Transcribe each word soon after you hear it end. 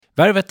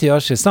Värvet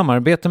görs i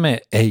samarbete med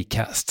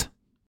Acast.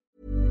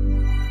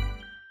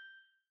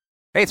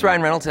 Hey, it's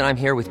Ryan Reynolds, and I'm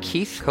here with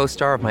Keith,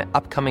 co-star of my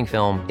upcoming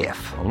film,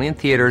 If, only in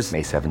theaters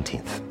May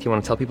 17th. Do you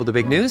want to tell people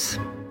the big news?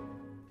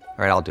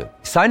 All right, I'll do it.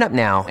 Sign up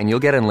now and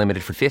you'll get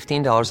unlimited for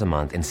 $15 a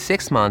month and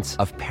 6 months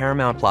of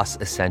Paramount Plus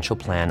Essential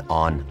Plan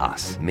on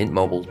us.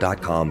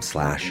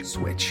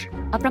 Mintmobile.com/switch.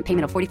 Upfront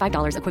payment of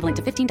 $45 equivalent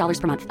to $15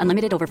 per month.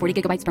 Unlimited over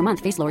 40 gigabytes per month.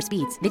 Face lower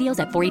speeds. Videos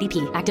at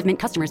 480p. Active Mint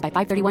customers by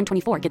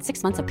 531.24 get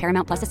 6 months of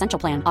Paramount Plus Essential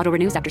Plan. Auto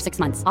renews after 6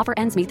 months. Offer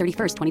ends May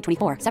 31st,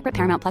 2024. Separate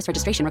Paramount Plus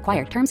registration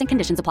required. Terms and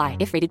conditions apply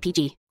if rated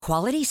PG.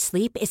 Quality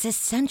sleep is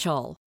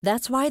essential.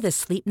 That's why the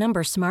Sleep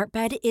Number Smart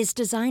Bed is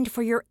designed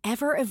for your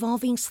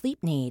ever-evolving sleep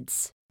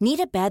needs. Need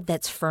a bed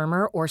that's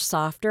firmer or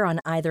softer on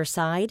either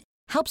side?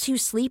 Helps you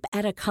sleep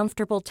at a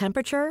comfortable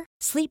temperature?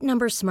 Sleep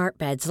Number Smart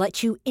Beds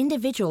let you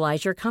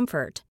individualize your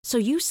comfort, so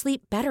you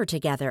sleep better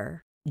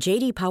together.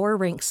 JD Power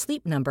ranks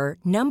Sleep Number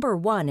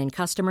 #1 in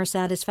customer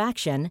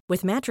satisfaction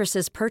with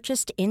mattresses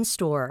purchased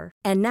in-store.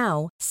 And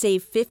now,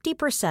 save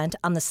 50%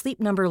 on the Sleep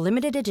Number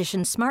Limited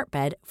Edition Smart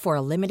Bed for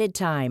a limited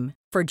time.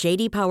 For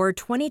JD Power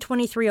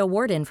 2023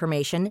 award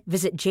information,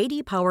 visit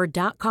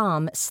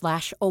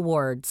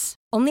jdpower.com/awards.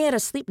 Only at a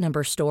Sleep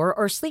Number store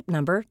or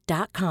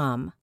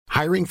sleepnumber.com.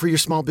 Hiring for your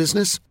small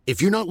business?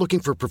 If you're not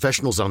looking for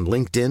professionals on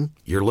LinkedIn,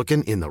 you're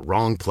looking in the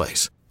wrong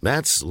place.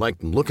 That's like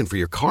looking for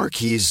your car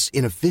keys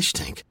in a fish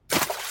tank.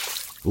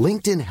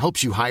 LinkedIn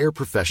helps you hire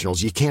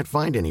professionals you can't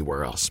find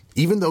anywhere else,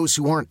 even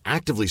those who aren't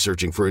actively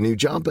searching for a new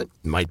job but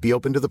might be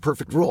open to the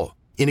perfect role.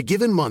 In a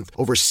given month,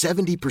 over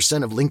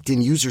 70% of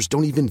LinkedIn users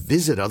don't even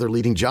visit other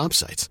leading job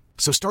sites.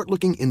 So start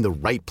looking in the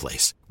right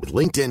place. With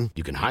LinkedIn,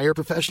 you can hire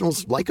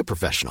professionals like a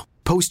professional.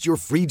 Post your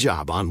free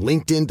job on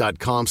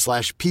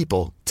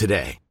linkedin.com/people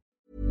today.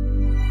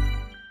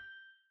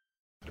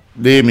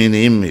 Det är min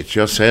image.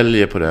 Jag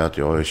säljer på det att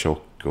jag är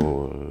tjock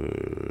och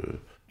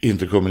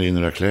inte kommer in i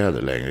några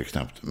kläder längre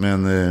knappt.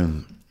 Men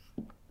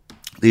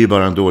det är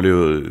bara en dålig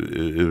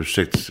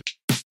ursäkt.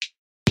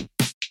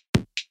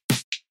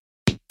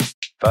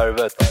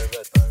 Värvet.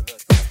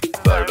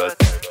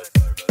 Värvet.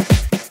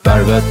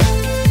 Värvet.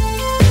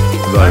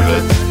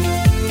 Värvet.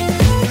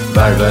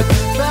 Värvet.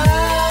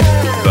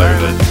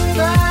 Värvet.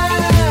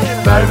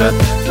 Värvet.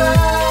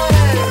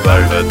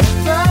 Värvet.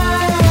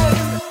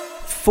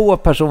 Få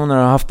personer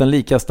har haft en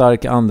lika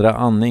stark andra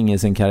andning i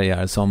sin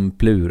karriär som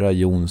Plura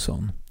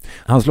Jonsson.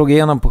 Han slog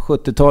igenom på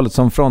 70-talet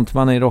som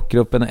frontman i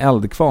rockgruppen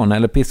Eldkvarn,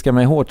 eller Piska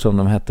mig hårt som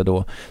de hette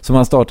då, som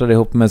han startade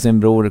ihop med sin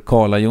bror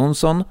Carla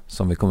Jonsson,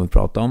 som vi kommer att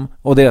prata om,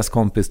 och deras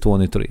kompis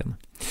Tony Thorén.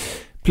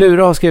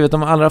 Plura har skrivit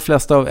de allra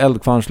flesta av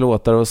Eldkvarns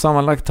låtar och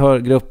sammanlagt har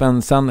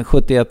gruppen sedan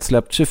 71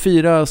 släppt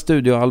 24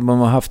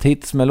 studioalbum och haft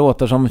hits med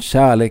låtar som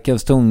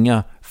Kärlekens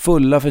tunga,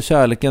 Fulla för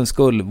kärlekens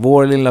skull,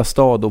 Vår lilla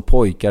stad och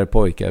Pojkar,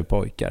 pojkar,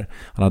 pojkar.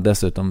 Han har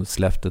dessutom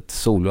släppt ett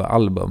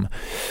soloalbum.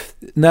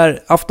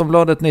 När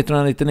Aftonbladet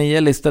 1999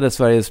 listade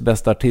Sveriges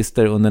bästa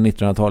artister under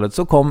 1900-talet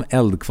så kom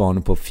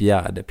Eldkvarn på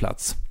 4:e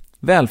plats.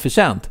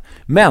 Välförtjänt,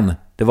 men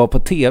det var på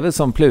tv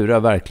som Plura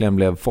verkligen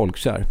blev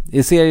folkkär.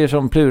 I serier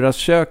som Pluras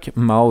kök,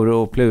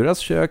 Mauro och Pluras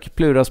kök,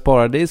 Pluras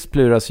paradis,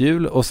 Pluras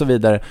jul och så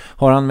vidare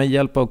har han med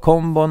hjälp av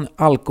kombon,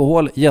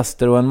 alkohol,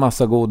 gäster och en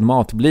massa god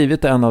mat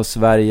blivit en av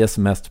Sveriges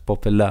mest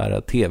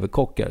populära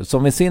tv-kockar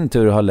som i sin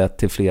tur har lett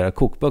till flera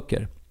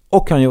kokböcker.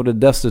 Och han gjorde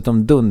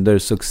dessutom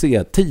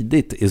dundersuccé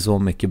tidigt i Så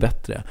mycket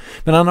bättre.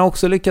 Men han har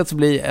också lyckats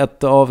bli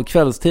ett av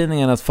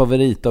kvällstidningarnas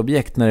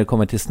favoritobjekt när det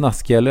kommer till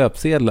snaskiga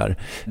löpsedlar.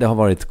 Det har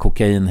varit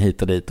kokain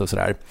hit och dit och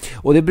sådär.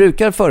 Och det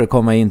brukar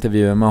förekomma i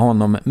intervjuer med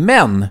honom.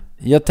 Men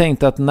jag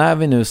tänkte att när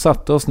vi nu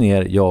satte oss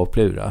ner, jag och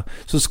Plura,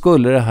 så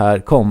skulle det här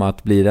komma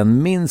att bli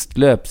den minst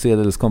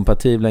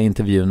löpsedelskompatibla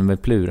intervjun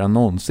med Plura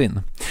någonsin.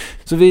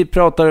 Så vi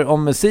pratar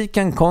om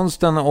musiken,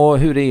 konsten och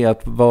hur det är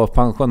att vara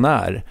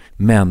pensionär.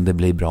 Men det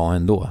blir bra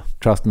ändå.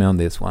 Trust me on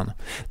this one.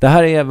 Det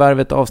här är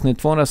Värvet avsnitt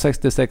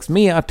 266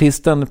 med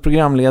artisten,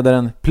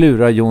 programledaren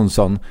Plura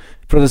Jonsson.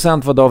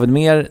 Producent var David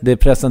Mer. Det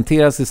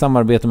presenteras i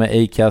samarbete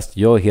med Acast.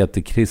 Jag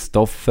heter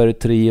Kristoffer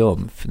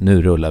Triumf.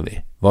 Nu rullar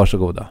vi.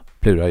 Varsågoda,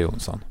 Plura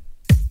Jonsson.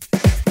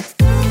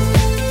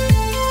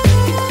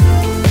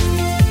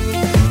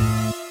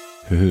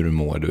 Hur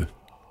mår du?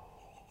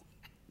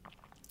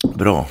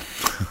 Bra.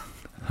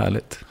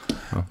 Härligt. Ja.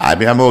 Nej,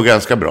 men jag mår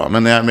ganska bra.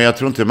 Men jag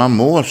tror inte man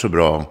mår så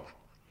bra.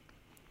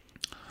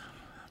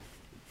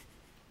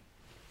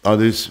 Ja,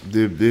 det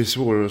är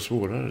svårare och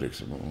svårare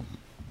liksom.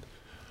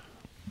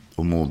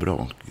 Att må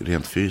bra,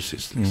 rent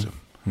fysiskt liksom.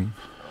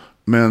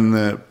 Men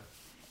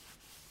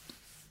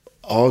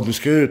ja, nu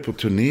ska jag ut på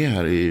turné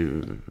här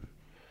i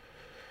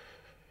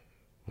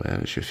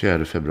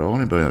 24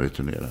 februari börjar vi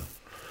turnera.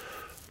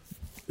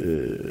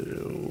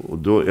 Och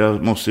då,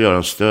 jag måste göra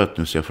en stöt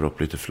nu så jag får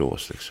upp lite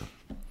flås liksom.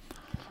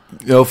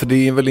 Ja, för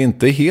det är väl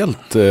inte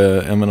helt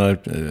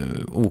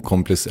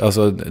okomplicerat.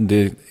 Alltså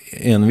det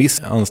är en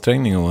viss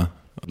ansträngning och...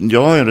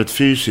 Jag är rätt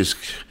fysisk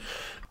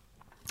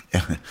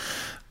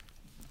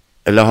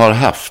eller har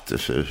haft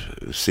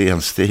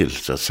scenstil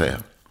så att säga.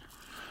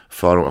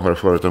 Har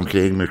farit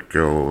omkring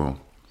mycket och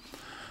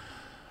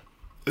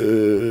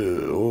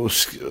Och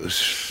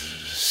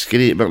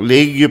skriva,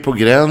 ligger på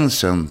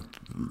gränsen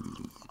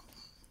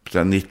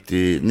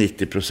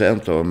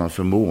 90% av vad man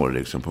förmår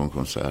liksom, på en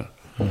konsert.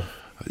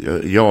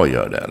 Jag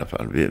gör det i alla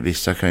fall.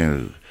 Vissa kan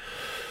ju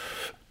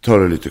ta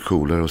det lite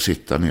coolare och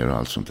sitta ner och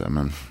allt sånt där.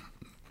 Men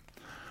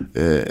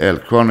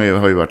Eldkvarn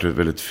har ju varit ett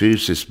väldigt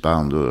fysiskt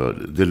band och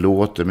det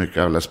låter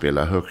mycket, alla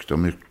spelar högt och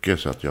mycket,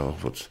 så att jag har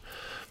fått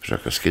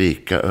försöka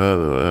skrika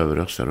över och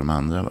överrösta de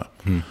andra. Va?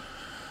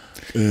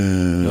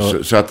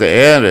 Så att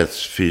det är ett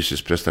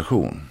fysisk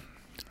prestation.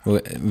 Och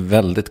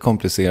väldigt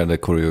komplicerade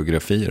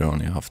koreografier har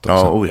ni haft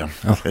också.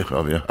 Ja. Det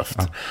har vi haft.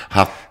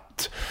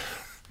 Hatt.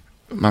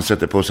 Man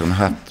sätter på sig en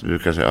hatt,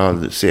 brukar säga,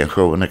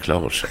 scenshowen är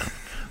klar. Så.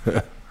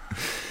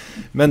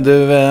 Men du,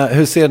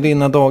 hur ser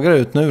dina dagar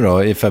ut nu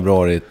då i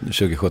februari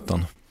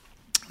 2017?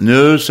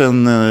 Nu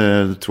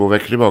sen 2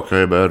 veckor tillbaka har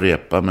jag börjat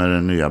repa med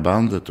det nya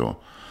bandet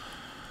då.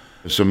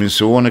 Så min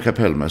son är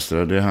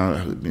kapellmästare, det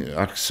är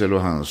Axel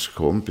och hans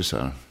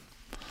kompisar.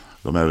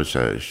 De är väl så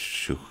här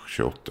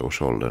 28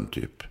 års åldern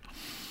typ.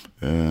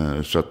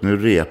 Så att nu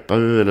repar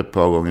vi väl ett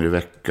par gånger i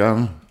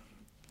veckan.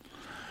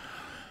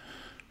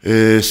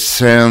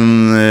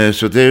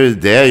 Så det är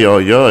det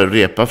jag gör,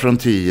 repa från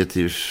 10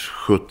 till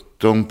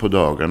 17 på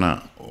dagarna.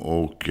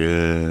 Och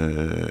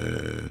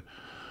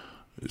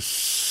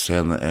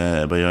sen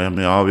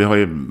vi har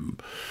ju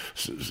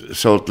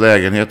sålt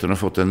lägenheten och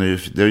fått en ny.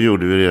 Det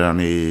gjorde vi redan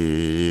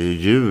i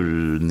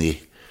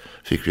juni.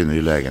 Fick vi en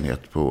ny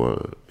lägenhet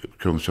på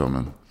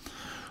Kungsholmen.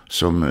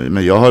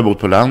 Men jag har bott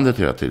på landet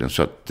hela tiden,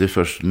 så att det är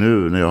först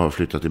nu när jag har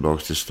flyttat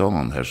tillbaka till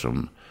stan här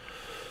som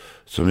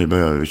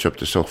vi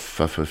köpte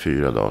soffa för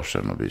 4 dagar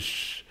sedan och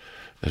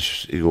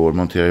igår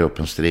monterade jag upp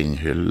en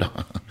stringhylla.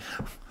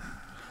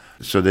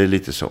 Så det är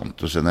lite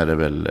sånt. Och sen är det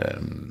väl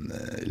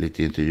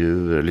lite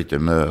intervjuer, lite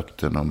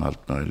möten om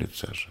allt möjligt.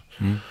 Så här.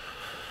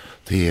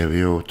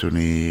 TV och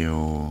turné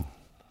och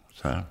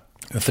så här.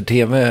 För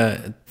tv,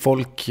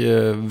 folk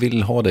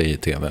vill ha dig i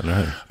tv, eller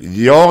hur?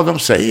 Ja, de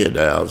säger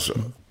det alltså.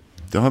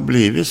 Det har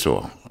blivit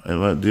så.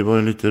 Det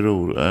var lite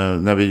roligt.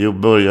 När vi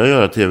började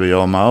göra tv,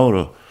 jag och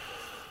Mauro,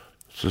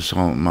 så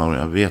sa Mauro,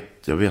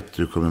 jag vet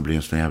du kommer bli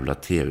en sån jävla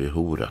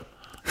tv-hora.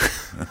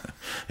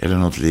 Eller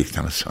något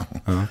liknande så.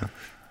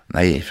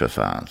 Nej, för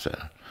fan. Så.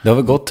 Det har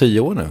väl gått 10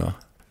 år nu, va?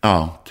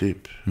 Ja,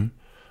 typ. Jag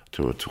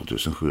tror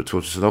 2007.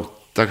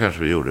 2008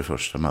 kanske vi gjorde det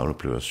första Mauro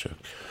Pluvas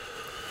kök.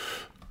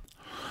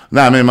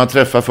 Nej, men man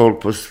träffar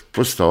folk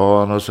på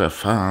stan och säger,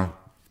 fan,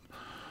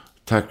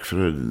 tack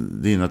för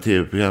dina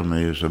tv-program är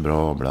ju så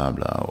bra, bla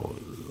bla.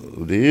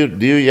 Och det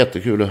är ju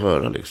jättekul att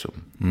höra liksom.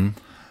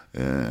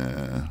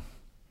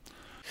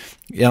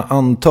 Jag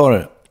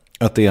antar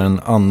att det är en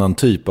annan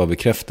typ av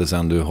bekräftelse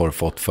än du har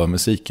fått för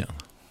musiken.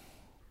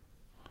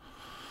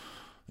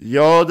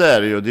 Ja, det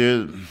är det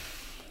ju.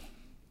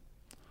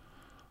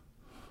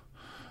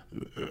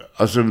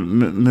 Alltså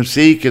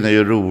musiken är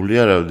ju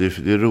roligare och det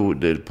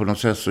är på något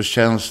sätt så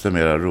känns det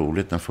mer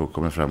roligt när folk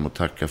kommer fram och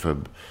tackar för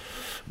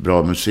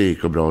bra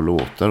musik och bra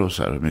låtar och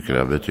så här, hur mycket det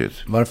har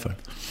betytt. Varför?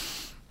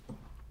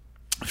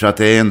 För att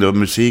det är ändå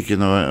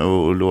musiken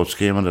och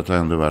låtskrivandet har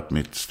ändå varit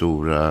mitt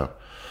stora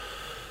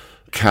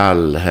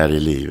kall här i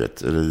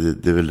livet.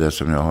 Det är väl det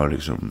som jag har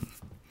liksom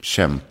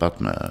kämpat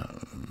med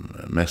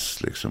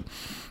mest liksom.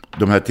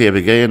 De här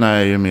tv-grejerna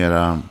är ju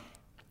mera...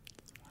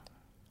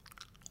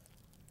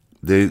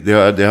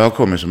 Det har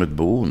kommit som ett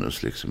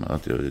bonus liksom,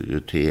 att jag gör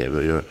tv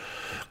och gör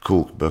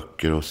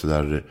kokböcker och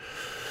sådär.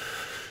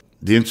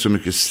 Det är inte så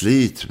mycket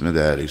slit med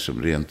det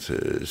liksom, rent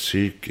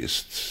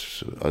psykiskt.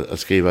 Att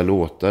skriva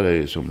låtar är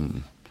ju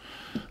som...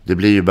 Det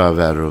blir ju bara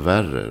värre och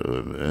värre.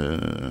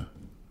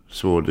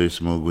 Så det är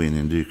som att gå in i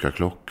en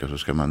dykarklocka, så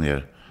ska man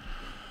ner...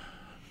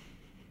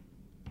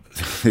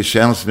 Det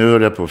känns, nu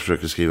håller jag på att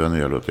försöka skriva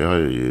nya låtar. Jag har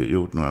ju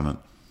gjort några,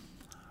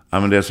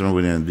 men det är som att gå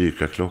in i en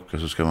dykarklocka,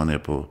 så ska man ner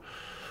på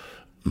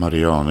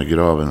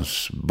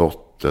Marianegravens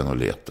botten och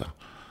leta.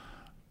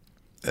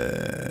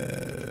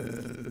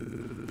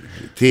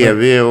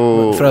 TV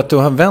och... För att du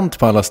har vänt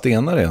på alla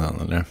stenar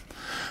redan, eller?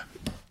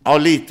 Ja,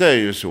 lite är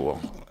ju så.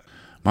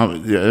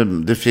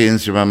 Det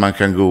finns ju, man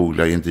kan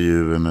googla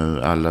intervjuer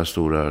med alla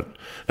stora...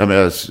 Jag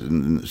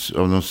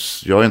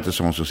är inte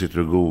sån som sitter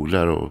och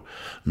googlar och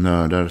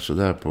nördar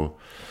sådär på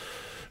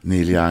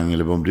Neil Young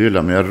eller Bob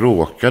Dylan, men jag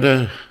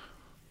råkade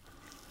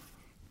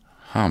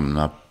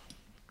hamna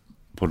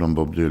på de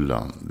Bob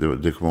Dylan.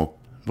 Det kom upp.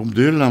 Bob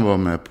Dylan var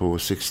med på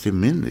 60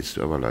 Minutes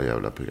av alla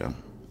jävla program.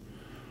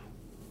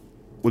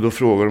 Och då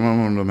frågade man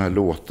om de här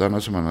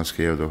låtarna som han har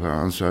skrivit. Och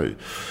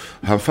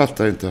han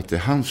fattar inte att det är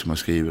han som har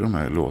skrivit de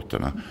här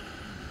låtarna.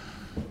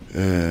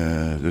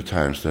 The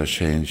Times That Are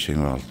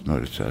Changing och allt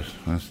möjligt så här.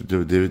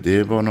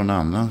 Det var någon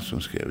annan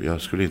som skrev.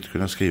 Jag skulle inte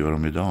kunna skriva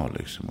dem idag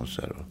liksom. Och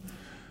så här. Och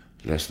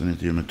läste en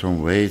intervju med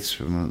Tom Waits.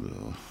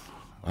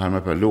 Han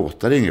med på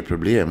låtar är inget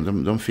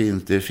problem. De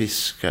finns, det är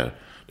fiskar.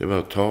 Det var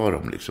att ta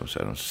dem liksom så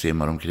här. De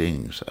simmar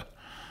omkring så här.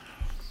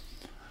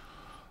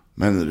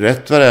 Men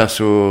rätt vad det är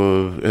så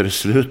är det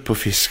slut på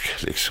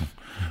fiskar liksom.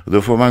 Och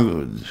då får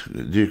man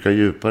dyka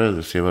djupare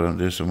och se vad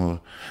det är som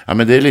att... Ja,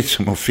 men det är lite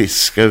som att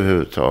fiska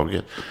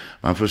överhuvudtaget.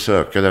 Man får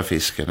söka där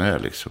fisken är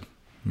liksom.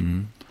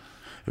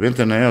 Jag vet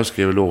inte när jag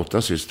skrev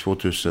låtar sist,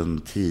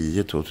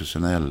 2010,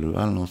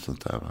 2011 eller något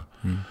sånt där. Va?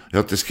 Jag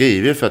har inte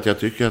skrivit för att jag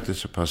tycker att det är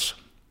så pass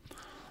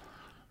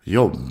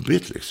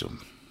jobbigt liksom.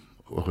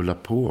 Att hålla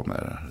på med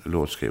det,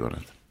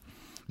 låtskrivandet.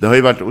 Det har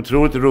ju varit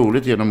otroligt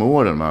roligt genom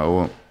åren.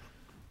 Va?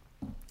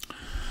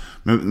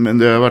 Men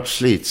det har varit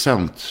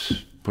slitsamt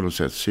på något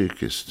sätt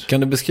psykiskt. Kan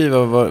du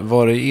beskriva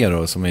vad det är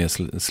då som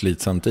är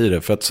slitsamt i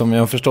det? För att som jag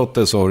har förstått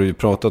det så har du ju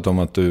pratat om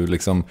att du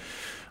liksom i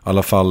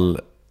alla fall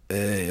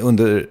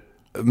under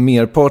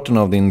merparten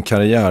av din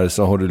karriär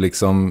så har du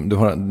liksom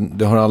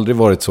det har aldrig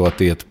varit så att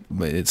det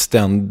är ett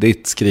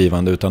ständigt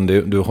skrivande, utan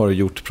du har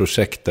gjort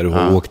projekt där du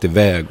har åkt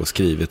iväg och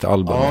skrivit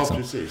album. Ja, liksom.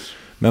 precis.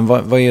 Men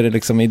vad är det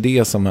liksom i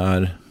det som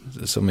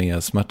är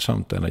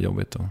smärtsamt eller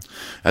jobbigt då?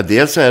 Ja,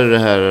 dels är det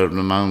här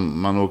när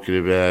man åker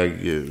iväg.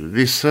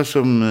 Vissa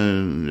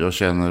som jag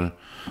känner,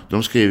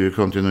 de skriver ju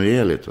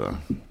kontinuerligt, va?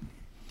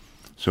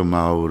 Som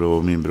Mauro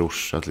och min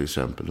brorsa till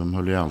exempel. De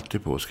håller ju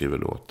alltid på att skriva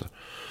låtar.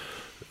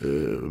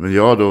 Men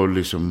jag då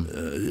liksom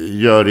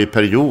gör det i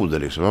perioder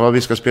liksom. Ja,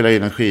 vi ska spela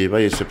in en skiva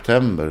i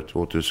september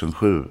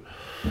 2007.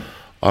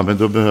 Ja, men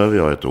då behöver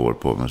jag ett år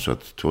på mig. Så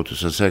att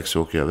 2006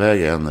 åker jag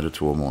iväg 1 eller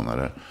 2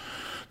 månader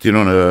till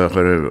någon ö,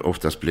 har det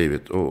oftast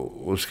blivit,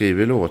 och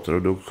skriver låtar.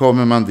 Och då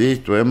kommer man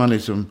dit, då är man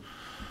liksom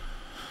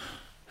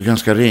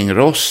ganska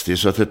ringrostig,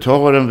 så att det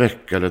tar en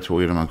vecka eller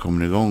 2 innan man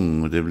kommer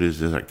igång, och det blir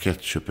den här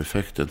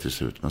ketchup-effekten till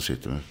slut.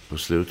 På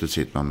slutet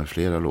sitter man med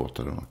flera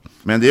låtar. Då.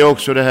 Men det är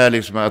också det här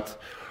liksom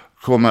att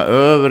komma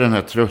över den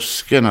här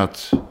tröskeln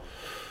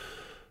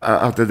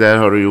att det där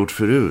har du gjort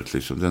förut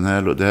liksom. Det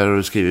här har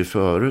du skrivit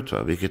förut,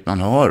 va? Vilket man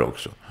har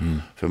också.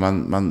 För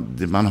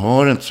man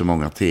har inte så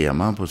många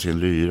teman på sin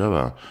lyra,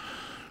 va.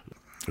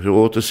 För att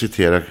åter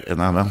citera en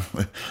annan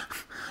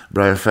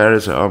Brian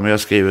Ferry sa, ja, men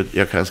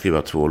jag kan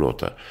skriva 2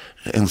 låtar,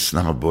 en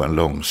snabb och en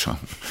långsam.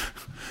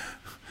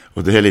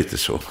 Och det är lite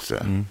så.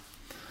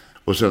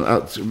 Och sen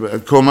att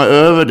komma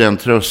över den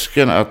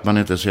tröskeln att man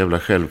inte är så jävla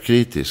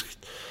självkritisk.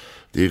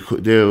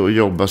 Det är att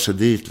jobba sig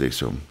dit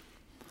liksom.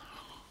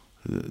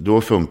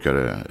 Då funkar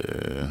det.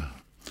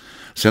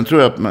 Sen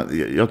tror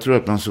jag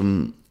att man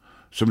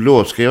som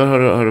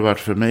låtskrivare har det varit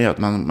för mig att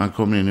man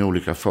kommer in i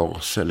olika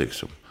faser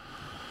liksom.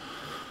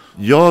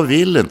 Jag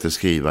vill inte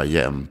skriva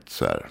jämt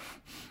så här.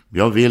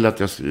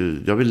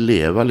 Jag vill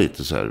leva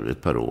lite så här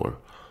ett par år.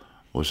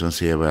 Och sen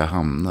se var jag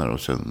hamnar. Och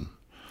sen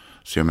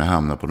se om jag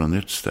hamnar på något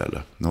nytt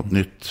ställe. Något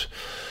nytt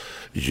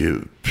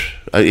djup.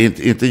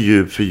 Inte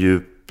djup för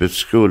djupets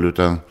skull,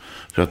 utan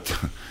för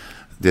att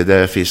det är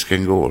där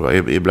fisken går. Va?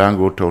 Ibland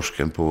går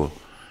torsken på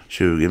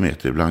 20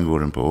 meter. Ibland går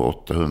den på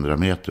 800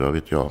 meter. Vad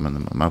vet jag.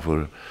 Men man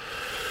får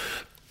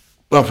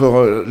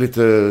ha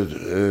lite...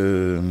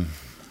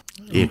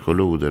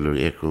 ekolod eller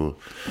eko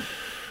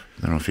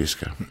när de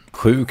fiskar.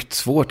 Sjukt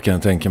svårt kan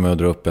jag tänka mig att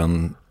dra upp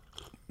en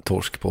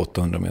torsk på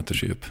 800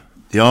 meters djup.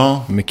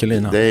 Ja,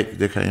 Mikkelina.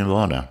 Det kan ju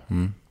vara det.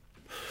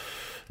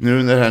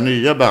 Nu när det här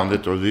nya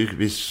bandet då,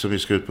 som vi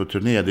ska ut på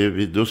turné,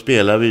 då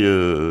spelar vi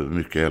ju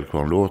mycket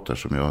Elkvarn-låtar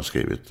som jag har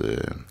skrivit.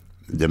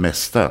 Det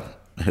mesta,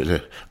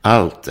 eller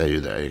allt är ju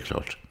där, är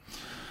klart.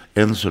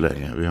 Än så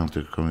länge, vi har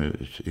inte kommit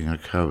inga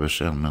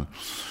covers än, men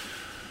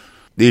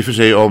det är i och för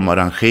sig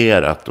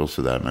omarrangerat och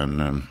sådär,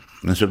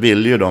 men så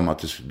vill ju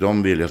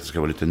de vill att det ska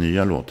vara lite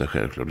nya låtar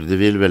självklart. Det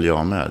vill väl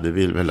jag med. Det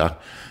vill väl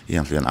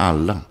egentligen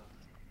alla.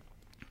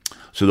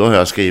 Så då har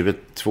jag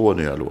skrivit 2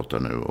 nya låtar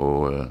nu.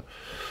 Och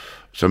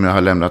som jag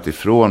har lämnat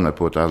ifrån mig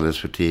på ett alldeles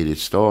för tidigt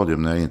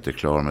stadium när jag inte är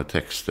klar med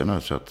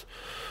texterna. Så att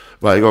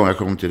varje gång jag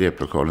kommer till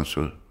replokalen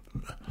så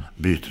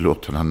byter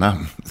låtarna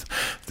namn.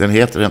 Den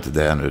heter inte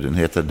det nu, den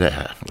heter det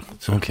här.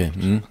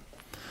 Okej.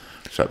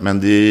 Så, men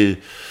det är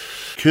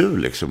kul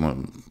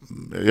liksom.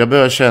 Jag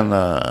börjar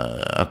känna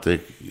att det är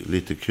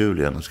lite kul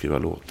igen att skriva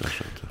låtar.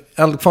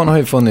 Eldkvarn har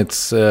ju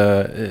funnits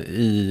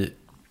i...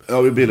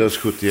 Ja, vi bildades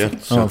 71.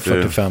 Ja,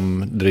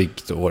 45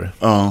 drygt år.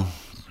 Ja.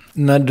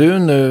 När du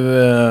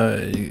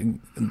nu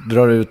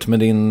drar ut med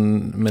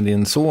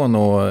din son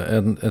och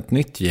ett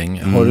nytt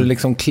gäng, har du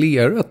liksom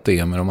clearat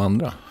det med de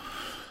andra?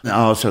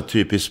 Ja, så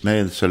typiskt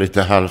mig, så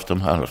lite halvt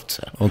om halvt.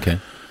 Okej.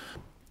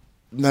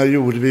 När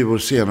gjorde vi vår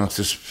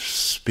senaste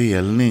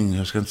spelning?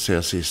 Jag ska inte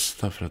säga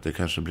sista för att det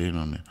kanske blir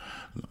någon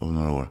om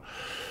några år.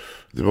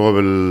 Det var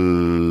väl,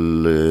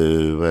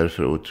 vad är det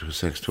för år?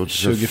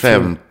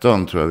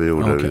 2015 tror jag vi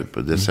gjorde på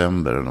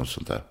december eller något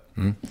sånt där.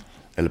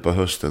 Eller på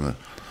hösten.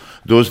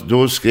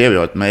 Då skrev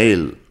jag ett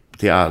mejl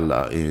till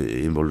alla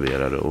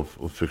involverade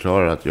och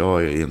förklarade att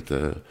jag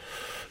inte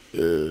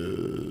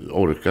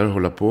orkar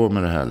hålla på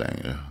med det här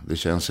längre. Det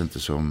känns inte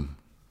som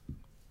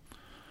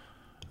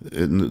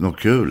något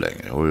kul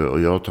längre.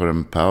 Och jag tar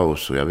en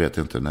paus och jag vet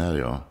inte när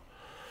jag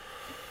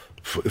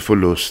får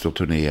lust att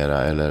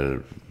turnera eller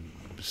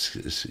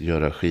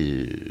göra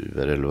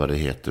skivor eller vad det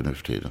heter nu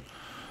för tiden.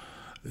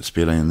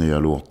 Spela in nya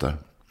låtar.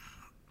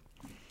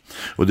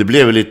 Och det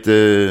blev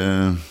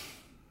lite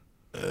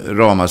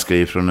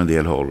ramaskri från en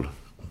del håll.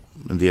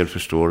 en del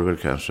förstår väl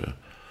kanske.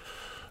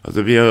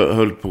 Alltså vi har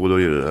hållit på då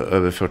i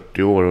över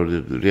 40 år och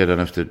redan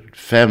efter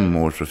 5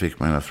 år så fick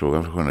man den här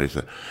frågan från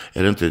journalister.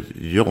 Är det inte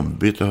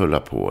jobbigt att hålla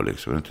på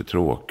liksom? Är det inte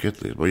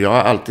tråkigt? Liksom? Och jag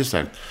har alltid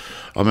sagt,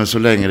 ja men så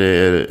länge det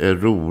är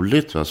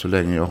roligt, va? Så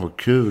länge jag har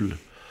kul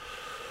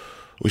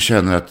och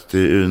känner att det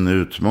är en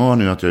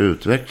utmaning att jag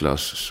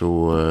utvecklas,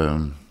 så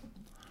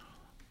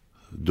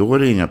då är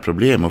det inga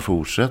problem att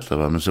fortsätta.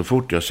 Va? Men så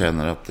fort jag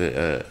känner att det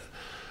är,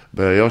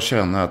 börjar jag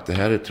känna att det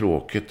här är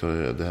tråkigt och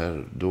det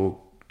här, då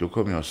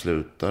kommer jag att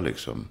sluta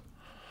liksom.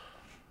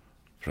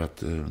 För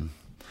att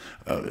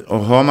och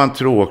har man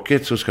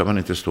tråkigt så ska man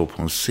inte stå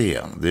på en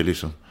scen. Det är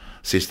liksom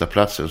sista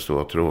platsen att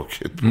stå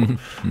tråkigt på.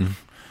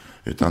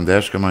 Utan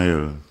där ska man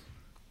ju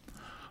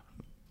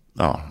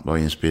vara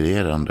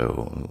inspirerande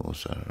och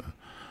så här.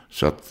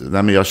 Så att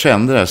men jag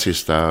kände det här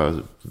sista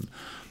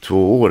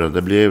 2 åren,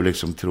 det blev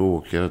liksom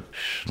tråkigt.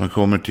 Man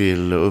kommer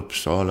till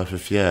Uppsala för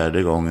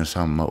 4:e gången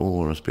samma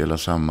år och spelar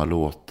samma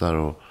låtar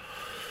och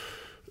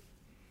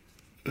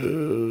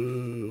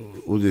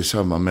det är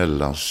samma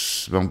man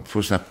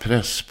får sån här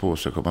press på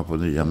sig att komma på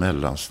nya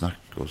mellansnack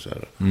och så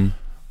här.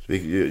 Så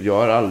jag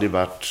har aldrig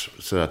varit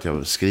så att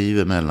jag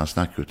skriver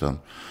mellansnack, utan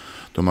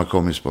de har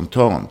kommit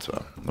spontant,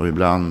 va? Och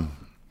ibland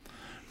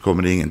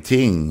kommer det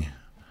ingenting,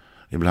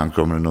 ibland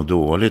kommer det något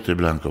dåligt,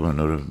 ibland kommer det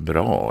något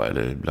bra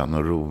eller ibland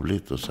något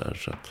roligt och så här.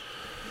 Så.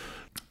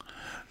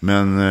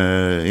 Men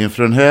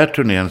inför den här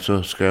turnén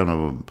så ska jag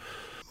nog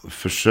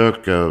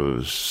försöka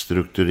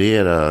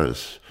strukturera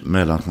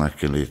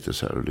mellansnacken lite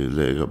så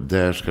här.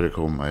 Där ska det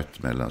komma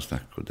ett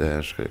mellansnack och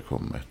där ska det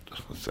komma ett.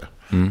 Och så.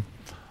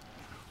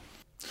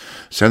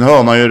 Sen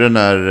har man ju den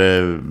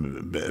där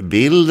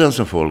bilden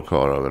som folk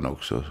har av en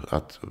också.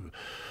 Att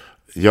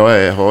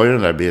jag har ju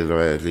den där bilden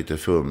och är lite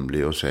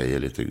fumlig och säger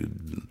lite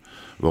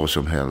vad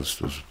som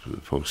helst och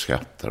folk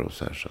skrattar och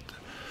så här. Så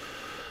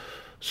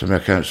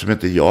att, som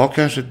inte jag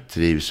kanske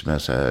trivs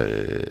med så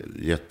här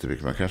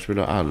jättemycket. Man kanske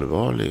vill ha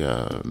allvarliga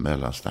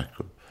mellansnack.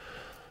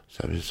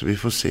 Så vi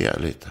får se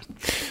lite.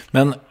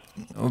 Men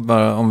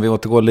bara om vi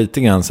återgår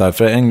lite grann så här.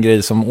 För en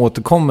grej som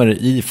återkommer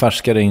i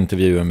färskare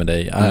intervjuer med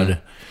dig är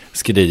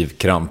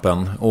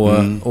skrivkrampen.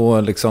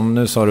 Och liksom,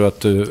 nu sa du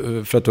att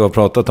för att du har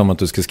pratat om att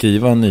du ska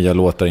skriva nya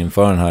låtar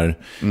inför den här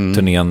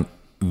turnén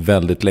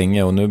väldigt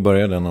länge. Och nu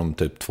börjar den om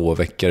typ 2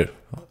 veckor.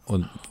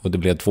 Och det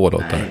blev 2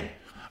 låtar.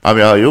 Ja,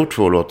 vi har gjort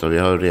 2 låtar. Vi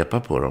har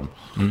repat på dem.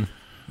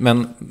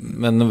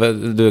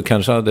 Men du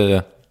kanske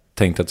hade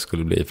tänkt att det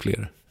skulle bli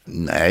fler?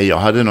 Nej, jag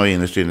hade nog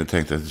innerst inne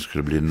tänkt att det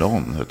skulle bli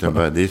någon.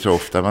 Det är så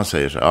ofta man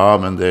säger så. Ja,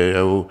 men det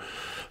är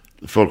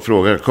folk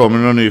frågar, kommer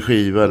det någon ny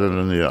skiva eller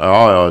någon ny?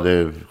 Ja,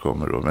 det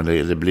kommer då. Men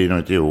det blir nog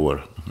inte i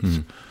år.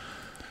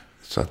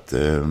 Så att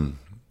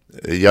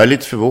jag är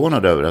lite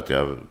förvånad över att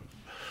jag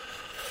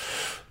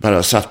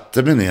bara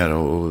satte mig ner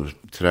och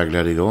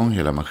tragglade igång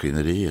hela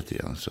maskineriet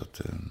igen. Så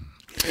att,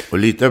 och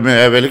lite, men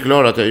jag är väldigt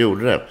glad att jag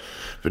gjorde det.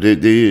 För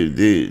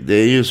det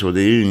är ju så,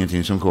 det är ju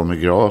ingenting som kommer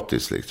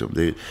gratis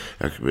liksom.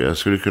 Jag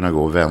skulle kunna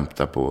gå och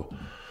vänta på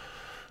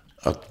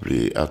att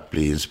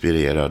bli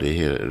inspirerad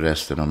i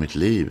resten av mitt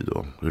liv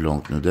då. Hur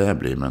långt nu det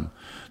blir, men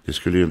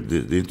det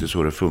är inte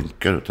så det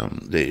funkar,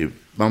 utan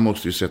man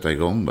måste ju sätta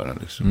igång bara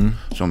liksom.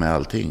 Som med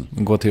allting.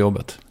 Gå till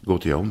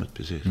jobbet,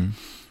 precis.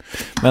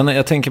 Men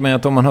jag tänker mig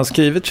att om man har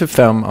skrivit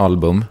 25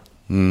 album,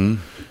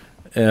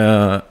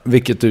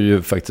 vilket du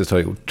ju faktiskt har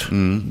gjort,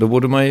 då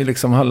borde man ju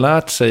liksom ha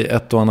lärt sig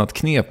ett och annat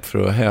knep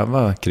för att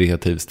häva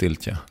kreativ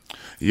stiltje.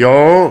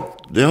 Ja,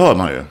 det har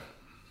man ju.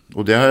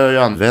 Och det har jag ju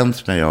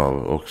använt mig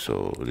av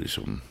också.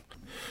 Liksom.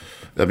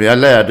 Jag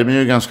lärde mig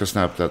ju ganska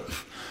snabbt att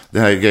det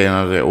här grejen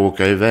att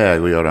åka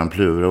iväg och göra en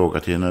plura och åka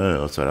till en ö.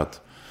 Och så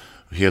att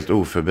helt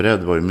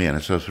oförberedd var ju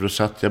meningslöst. För då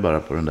satt jag bara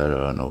på den där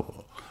ön och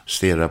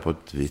stirrade på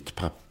ett vitt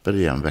papper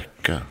i en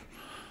vecka.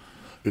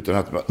 Utan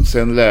att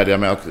sen lärde jag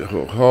mig att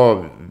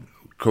ha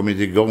kommit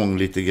igång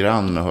lite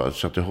grann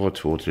så att du har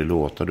 2-3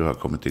 låtar du har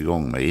kommit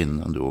igång med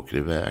innan du åker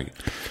iväg.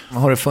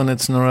 Har det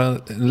funnits några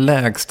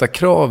lägsta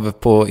krav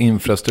på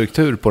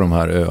infrastruktur på de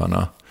här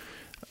öarna?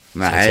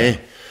 Nej.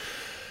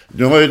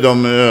 Nu har ju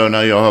de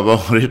öarna jag har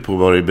varit på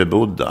varit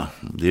bebodda.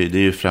 Det är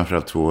ju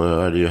framförallt 2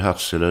 öar. Det är ju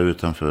Hasselö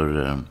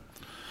utanför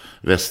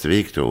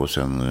Västervik då, och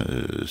sen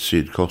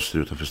Sydkoster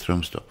utanför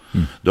Strömstad.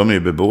 De är ju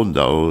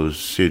bebodda och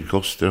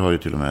Sydkoster har ju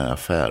till och med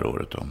affär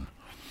året om.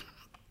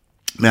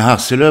 Men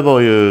Hasselö var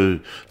ju,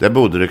 där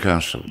bodde det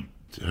kanske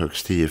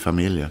högst 10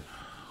 familjer.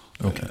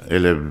 Okay.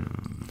 Eller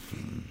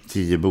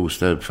 10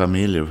 bostäder,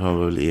 familjer, det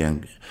var väl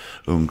en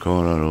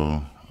ungkarlar och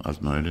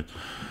allt möjligt.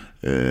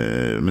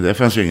 Men det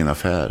fanns ju ingen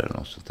affär eller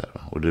något sånt där.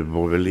 Och det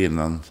var väl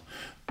innan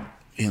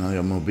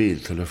jag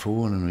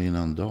mobiltelefonen och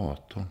innan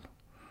datorn.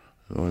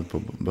 Det var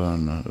på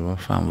början,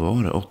 vad fan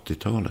var det?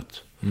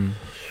 80-talet.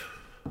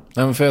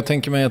 Nej, för jag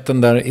tänker mig att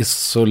den där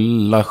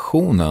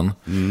isolationen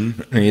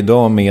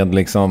idag med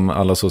liksom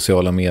alla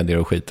sociala medier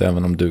och skit,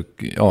 även om du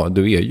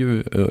är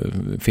ju,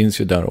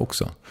 finns ju där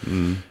också.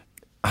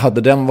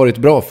 Hade den varit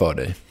bra för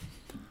dig?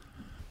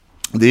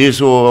 Det är ju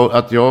så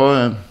att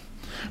jag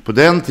på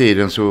den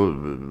tiden så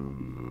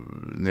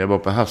när jag var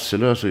på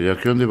Hasselö så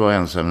jag kunde vara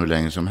ensam hur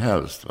länge som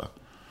helst, va.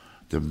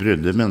 Jag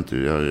brydde mig inte.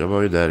 Jag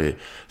var ju där i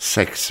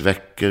 6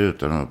 veckor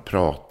utan att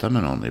prata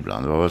med någon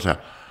ibland. Det var så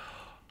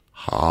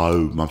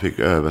här, man fick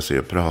öva sig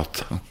att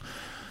prata.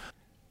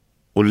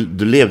 Och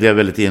då levde jag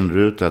väldigt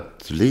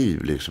inrutat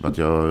liv, liksom. Att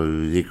jag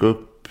gick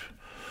upp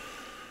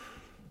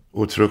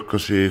och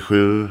frukost vid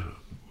 7.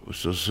 Och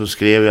så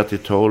skrev jag till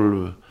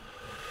 12.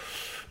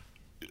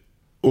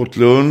 Åt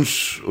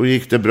lunch och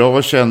gick det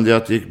bra, kände jag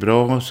att det gick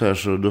bra.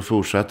 Så då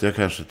fortsatte jag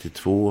kanske till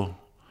 2.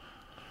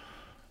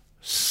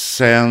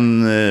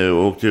 Sen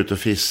åkte jag ut och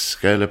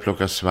fiska eller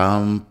plocka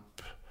svamp.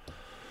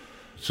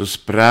 Så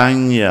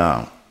sprang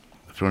jag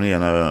från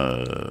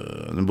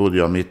nu bodde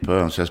jag mitt på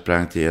ön, så jag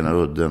sprang till ena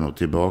udden och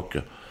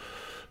tillbaka.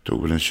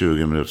 Tog väl en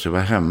 20 minuter, så jag var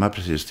hemma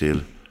precis till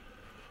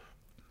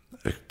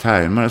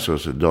tajmare så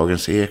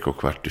Dagens Eko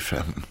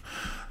 4:45.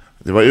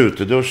 Det var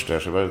utedusch där,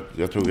 så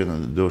jag tog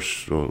en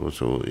dusch och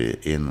så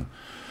in,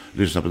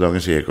 lyssnade på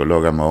Dagens Eko och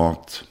lagade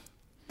mat.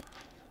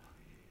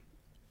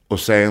 Och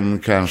sen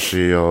kanske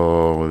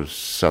jag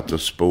satt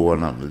och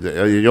spånade.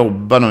 Jag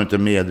jobbade nog inte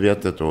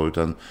medvetet då,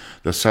 utan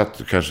jag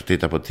satt och kanske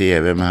tittade på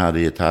tv men hade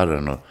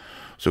gitarren. Och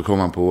så kom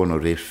man på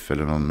någon riff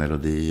eller någon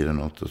melodi eller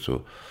något. Och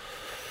så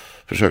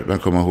försökte man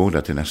komma ihåg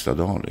det till nästa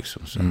dag.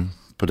 Liksom.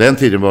 På den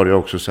tiden var det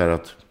också så här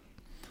att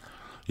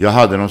jag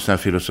hade någon sån här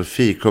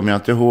filosofi. Kommer jag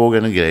inte ihåg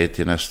en grej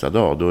till nästa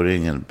dag, då är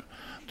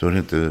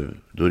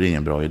det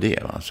ingen bra idé.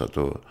 Va? Så att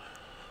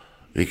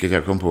vilket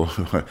jag kom på,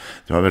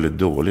 det var ett väldigt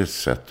dåligt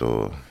sätt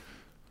att...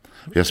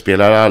 Jag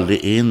spelar aldrig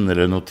in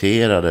eller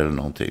noterade eller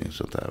någonting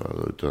sånt där.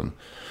 Utan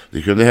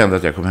det kunde hända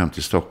att jag kom hem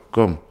till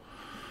Stockholm.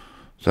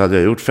 Så hade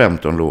jag gjort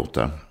 15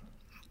 låtar.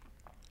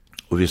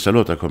 Och vissa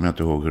låtar kommer jag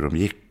inte ihåg hur de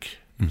gick.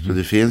 Så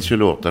det finns ju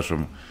låtar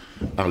som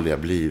aldrig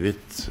har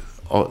blivit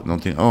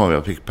någonting av.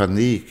 Jag fick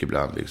panik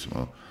ibland liksom.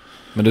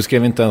 Men du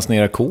skrev inte ens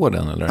ner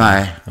ackorden eller?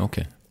 Nej.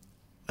 Okej.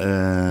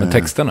 Men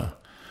texterna?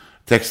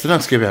 Texterna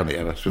skrev jag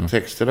ner. Så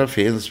texterna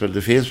finns väl.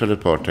 Det finns väl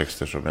ett par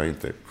texter som jag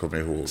inte kommer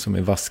ihåg. Som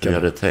är vaskade.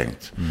 Jag hade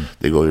tänkt.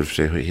 Det går ju för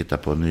sig att hitta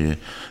på ny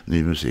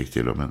musik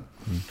till.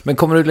 Men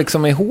kommer du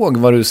liksom ihåg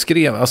vad du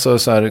skrev? Alltså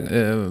så här,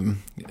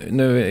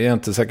 nu är jag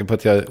inte säker på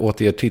att jag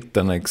återger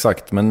titeln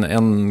exakt. Men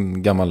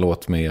en gammal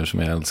låt med er som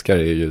jag älskar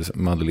är ju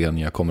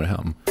Madeleine, jag kommer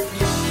hem.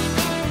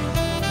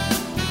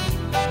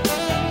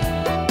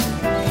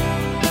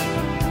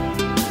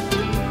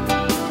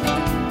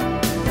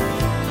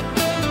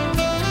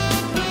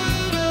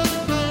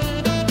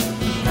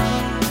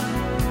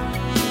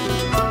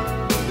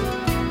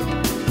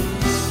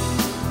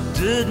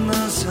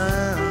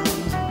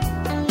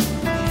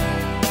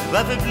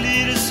 Varför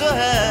blir det så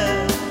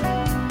här?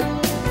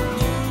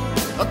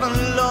 Att man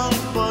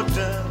långt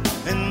borta,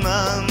 en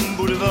man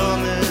borde vara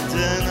med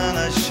en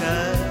annan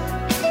kär.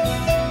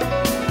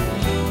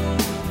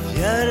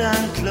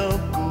 Fjärran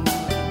klockor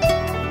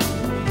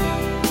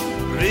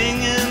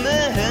ringer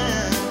mig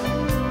hem.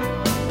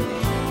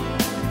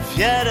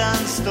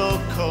 Fjärran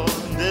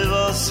Stockholm, det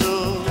var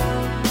så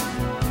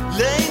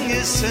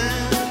länge sen.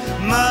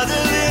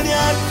 Madeleine,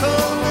 jag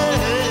kommer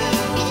hem.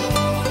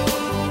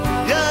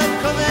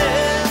 Jag kommer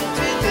hem.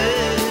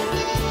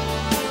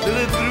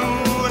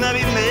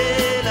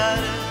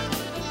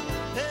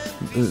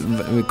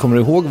 Kommer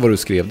du ihåg vad du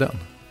skrev den?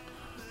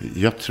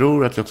 Jag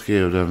tror att jag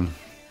skrev den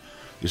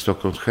i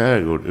Stockholms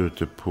skärgård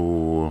ute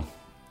på...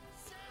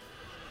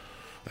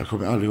 Jag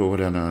kommer aldrig ihåg vad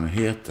den ön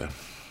heter.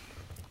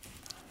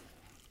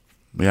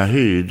 Men jag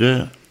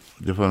hyrde...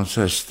 Det var en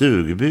sån här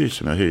stugby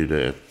som jag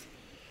hyrde.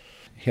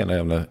 Hela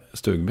jävla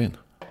stugbyn?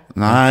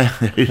 Nej,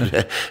 jag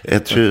hyrde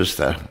ett hus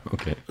där.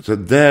 Okay. Så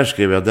där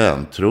skrev jag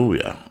den, tror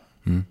jag.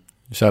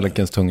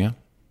 Kärlekens tunga?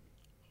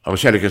 Ja,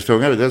 Kärlekens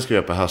tunga, den skrev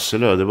jag på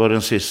Hasselö. Det var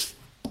den sista.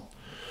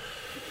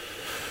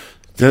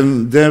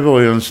 Det var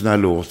ju en sån här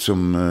låt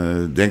som...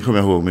 Den kommer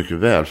jag ihåg mycket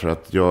väl. För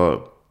att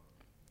jag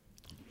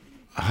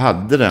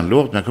hade den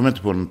låten. Jag kom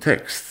inte på någon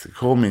text. Det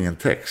kom ingen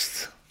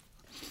text.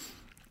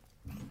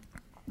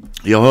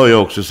 Jag hör ju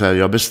också så här...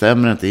 Jag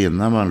bestämmer inte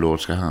innan vad en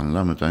låt ska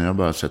handla om. Utan jag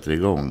bara sätter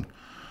igång.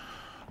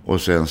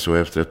 Och sen så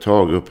efter ett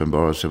tag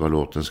uppenbarar sig vad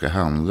låten ska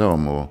handla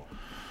om.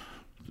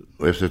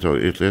 Och efter ett tag,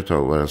 ytterligare ett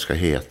tag vad den ska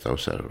heta och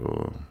så här.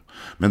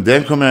 Men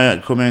den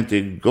kom jag inte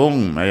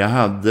igång med. Jag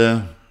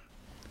hade...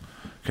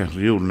 Kanske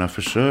gjorde några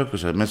försök och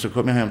så. Men så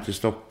kom jag hem till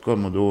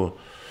Stockholm och då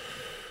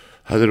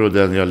hade då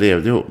den jag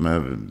levde ihop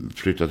med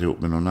flyttat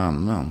ihop med någon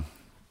annan.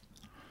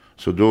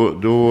 Så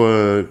då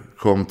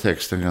kom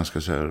texten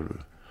ganska så här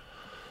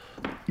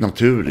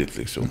naturligt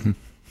liksom.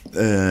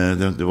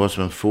 Det var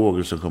som en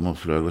fågel som kom och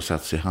flög och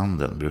satt sig i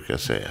handen, brukar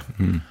jag säga.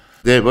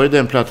 Det var ju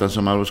den plattan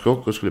som Mauro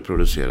Scocco skulle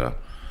producera.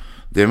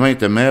 Den var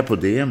inte med på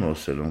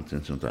demos eller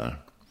någonting sånt där.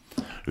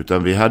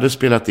 Utan vi hade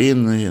spelat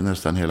in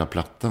nästan hela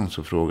plattan,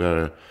 så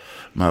frågade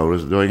Mauro,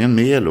 det var ingen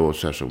mer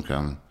låt här som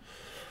kan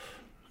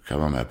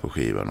vara med på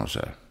skivan och så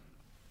här.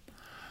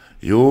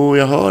 Jo,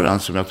 jag har en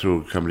som jag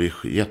tror kan bli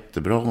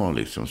jättebra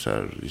liksom så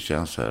här. Det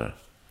känns så här.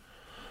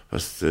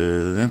 Fast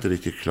den är inte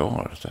riktigt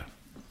klar så här.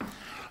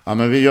 Ja,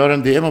 men vi gör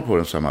en demo på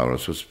den, sa Mauro.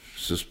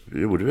 Så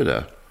gjorde vi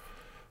det.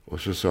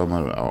 Och så sa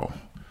man, ja,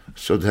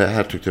 Så det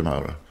här tyckte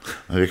Mauro.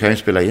 Men vi kan ju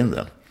spela in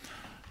den.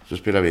 Så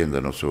spelade vi in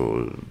den och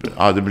så...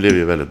 Ja, det blev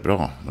ju väldigt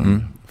bra.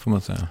 Får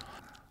man säga.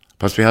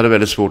 Fast vi hade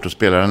väldigt svårt att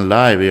spela den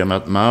live i och med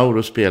att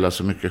Mauro spelade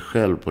så mycket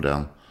själv på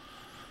den.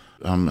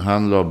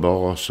 Han la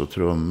bas och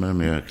trummor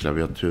med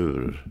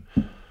klaviatur.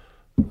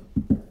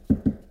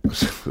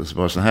 Så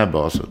var sån här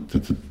bas.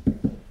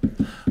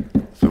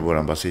 Så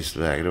våran basist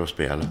vägrade att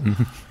spela.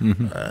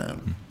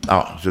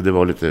 Ja, så det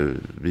var lite...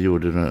 Vi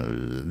gjorde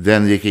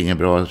den gick ingen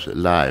bra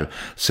live.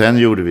 Sen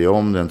gjorde vi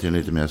om den till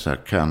lite mer så här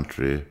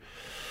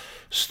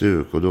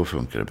country-stuk och då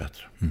funkar det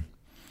bättre.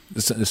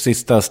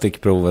 Sista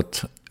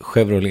stickprovet,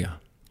 Chevrolet.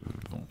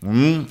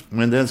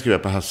 Men den skrev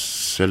jag på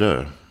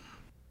Hasselö.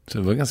 Så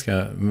det var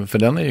ganska... För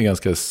den är ju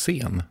ganska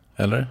sen,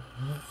 eller?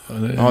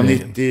 Ja,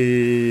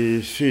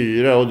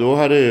 94 och då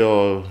hade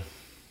jag...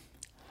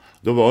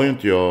 Då var ju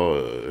inte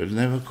jag...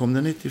 Nej, kom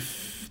den 90?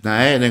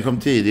 Nej, den kom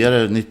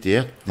tidigare,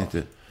 91.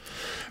 90.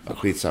 Ja,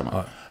 skitsamma.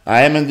 Ja.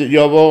 Nej, men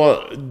jag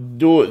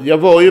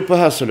var ju på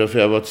Hasselö för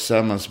jag var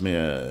tillsammans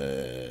med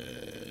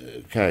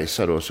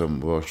Kajsa då, som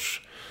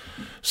vars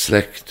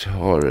släkt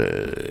har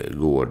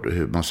gård och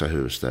massa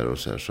hus där och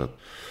så här. Så att,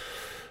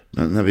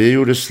 men när vi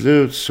gjorde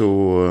slut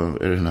så...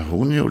 Eller när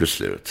hon gjorde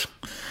slut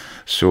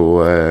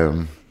så...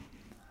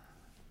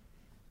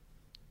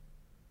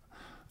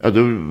 Ja,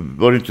 då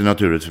var det inte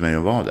naturligt för mig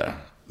att vara där.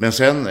 Men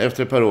sen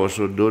efter ett par år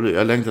så då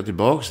jag längtade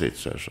tillbaka dit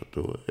så här, så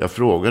då jag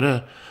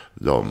frågade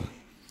dem,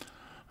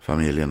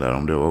 familjen där,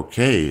 om det var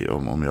okej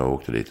om jag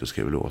åkte dit och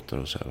skrev låtar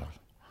och så här.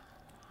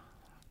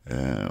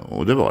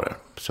 Och det var det.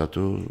 Så att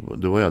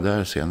då var jag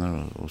där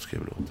senare och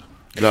skrev låtar.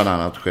 Bland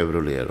annat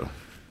Chevrolet då.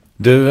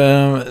 Du,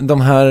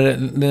 de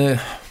här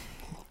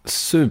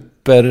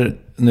super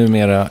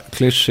numera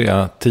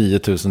klyschiga 10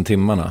 000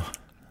 timmarna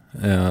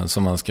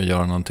som man ska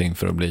göra någonting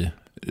för att bli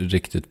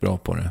riktigt bra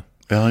på det.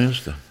 Ja,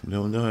 just det. Det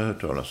har jag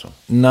hört talas om.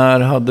 När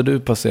hade du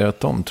passerat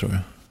dem, tror du?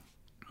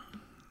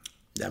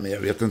 Ja, men jag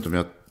vet inte om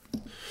jag...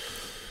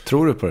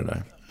 Tror du på det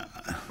där?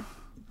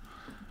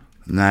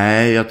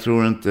 Nej, jag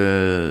tror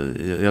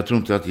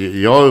inte att...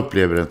 Jag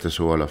upplever det inte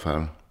så i alla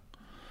fall.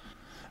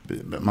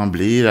 Man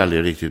blir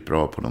aldrig riktigt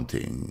bra på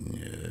någonting.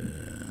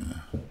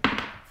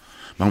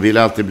 Man vill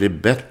alltid bli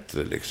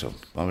bättre, liksom.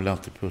 Man vill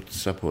alltid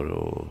putsa på det.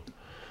 Och...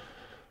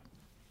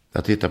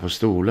 Jag tittar på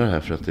stolar här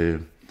för att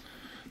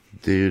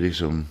det är ju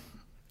liksom...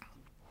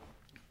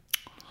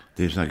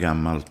 Det är ju sånt här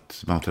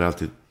gammalt... Man tar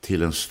alltid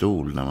till en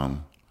stol när man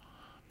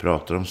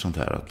pratar om sånt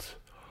här. Att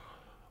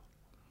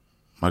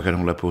man kan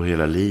hålla på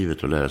hela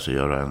livet och lära sig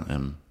göra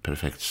en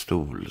perfekt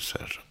stol. Så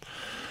här.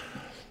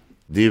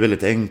 Det är ju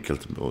väldigt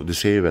enkelt. Och det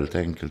ser ju väldigt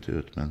enkelt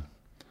ut. Men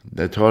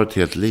det tar ett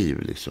helt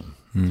liv liksom.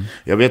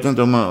 Jag vet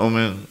inte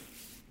om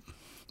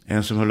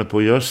en som håller på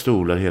att göra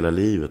stolar hela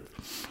livet.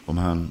 Om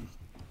han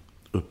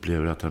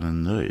upplever att han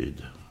är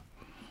nöjd.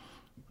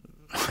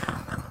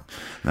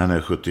 När han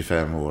är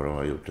 75 år och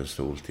har gjort en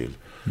stol till.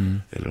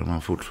 Eller om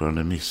han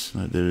fortfarande är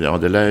missnöjd. Ja,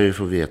 det lär jag ju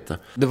få veta.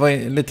 Det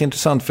var lite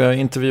intressant för jag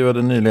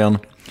intervjuade nyligen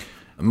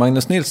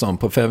Magnus Nilsson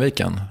på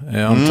Färviken.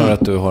 Jag antar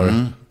att du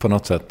har på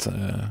något sätt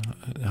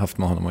haft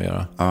med honom att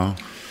göra. Ja.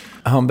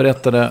 Han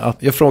berättade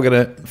att, jag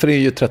frågade, för det är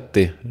ju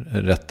 30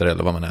 rätter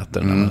eller vad man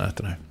äter när man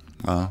äter det här.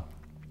 Ja.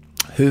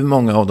 Hur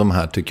många av de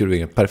här tycker du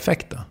är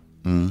perfekta?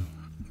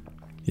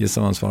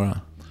 Gissa vad han svarar.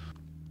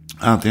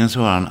 Antingen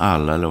svarar han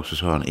alla eller också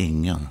svarar han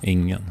ingen.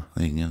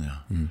 Ingen,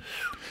 ja.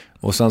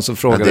 Och sen så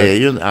frågade... Ja, det är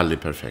ju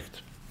aldrig perfekt.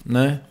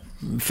 Nej,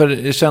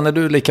 för känner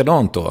du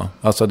likadant då?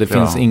 Alltså det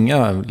finns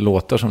inga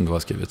låtar som du har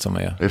skrivit som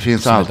är... Det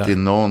finns alltid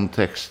någon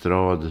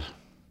textrad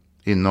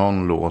i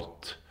någon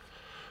låt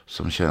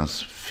som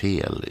känns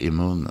fel i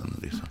munnen.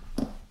 Liksom.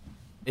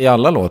 I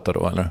alla låtar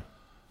då, eller?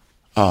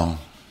 Ja.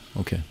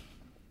 Okej.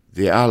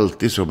 Det är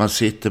alltid så. Man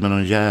sitter med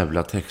någon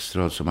jävla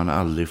textrad som man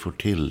aldrig får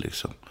till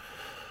liksom.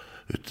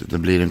 Det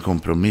blir en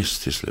kompromiss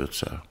till slut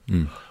så här.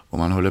 Och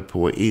man håller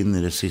på in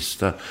i det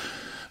sista.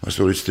 Man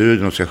står i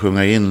studion och ska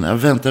sjunga in. Ja,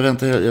 vänta,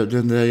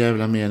 den där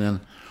jävla meningen.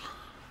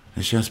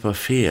 Det känns bara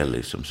fel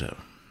liksom så här.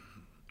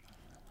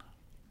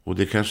 Och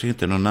det kanske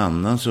inte är någon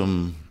annan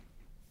som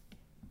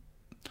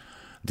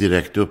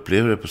direkt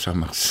upplever det på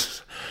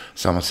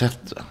samma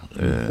sätt.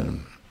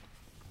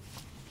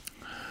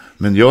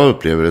 Men jag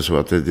upplever det så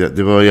att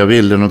det var, jag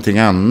ville någonting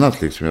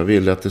annat liksom. Jag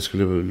ville att det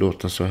skulle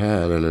låta så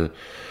här eller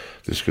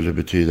det skulle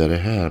betyda det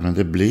här. Men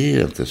det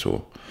blir inte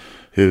så.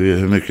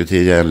 Hur mycket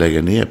tid jag än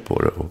lägger ner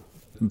på det.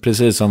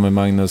 Precis som med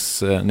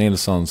Magnus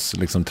Nilssons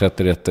liksom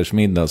 30-rätters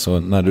middag, så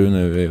när du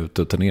nu är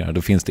ute och turnerar,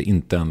 då finns det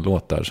inte en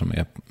låt där som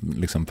är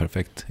liksom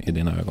perfekt i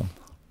dina ögon.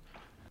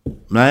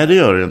 Nej, det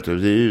gör det inte.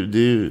 Det är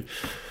ju...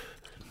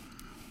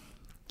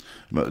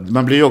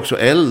 Man blir ju också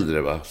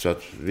äldre, va? Så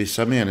att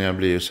vissa meningar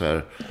blir ju så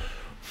här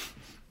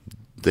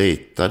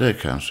dejtade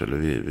kanske, eller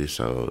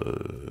vissa...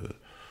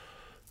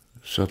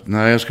 Så att,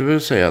 nej, jag skulle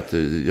väl säga att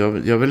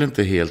jag är väl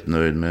inte helt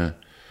nöjd med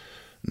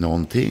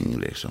någonting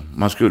liksom.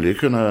 Man skulle ju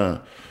kunna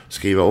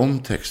skriva om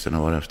texterna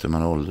var efter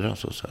man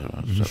åldras och så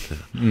här, så att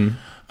det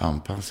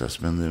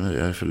anpassas, men jag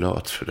är för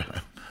lat för det.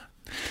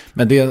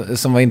 Men det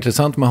som var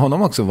intressant med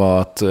honom också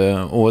var att,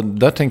 och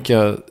där tänker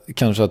jag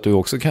kanske att du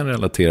också kan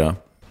relatera.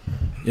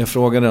 Jag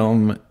frågade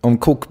om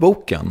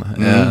kokboken,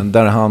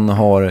 där han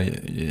har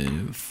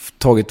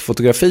tagit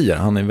fotografier.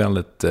 Han är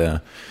väldigt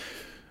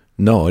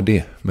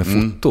nördig med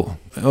foto.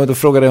 Och då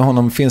frågade jag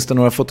honom, finns det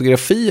några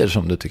fotografier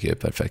som du tycker är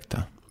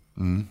perfekta?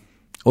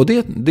 Och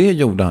det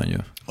gjorde han ju.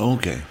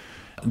 Okej.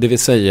 Det vill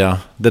säga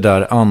det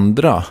där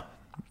andra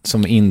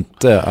som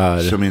inte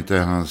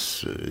är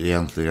hans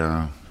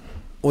egentliga...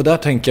 Och där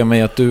tänker jag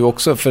mig att du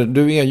också, för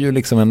du är ju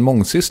liksom en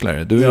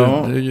mångsysslare. Du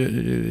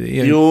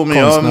är jo, men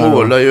jag konstnär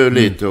målar ju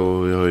lite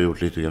och jag har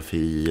gjort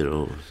litografier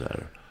och så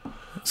här.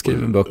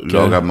 Skriver böcker.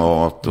 Lagar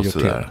mat och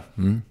sådär.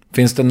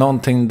 Finns det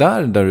någonting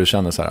där du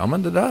känner så här, ja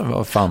men det där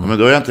var fan... Men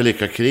då är jag inte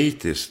lika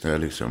kritisk när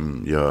jag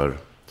liksom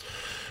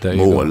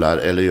målar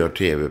eller gör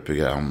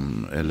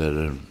tv-program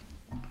eller...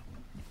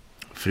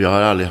 För jag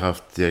har aldrig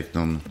haft direkt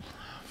någon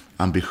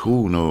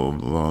ambition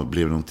att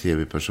bli någon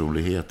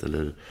tv-personlighet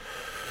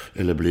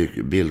eller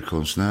bli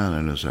bildkonstnär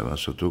eller så här.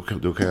 Så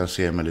då kan jag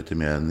se med lite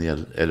mer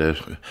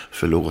eller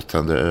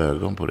förlåtande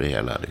ögon på det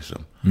hela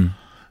liksom.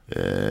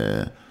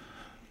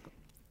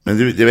 Men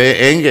det var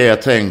en grej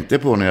jag tänkte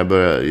på när jag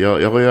började.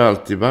 Jag har ju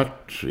alltid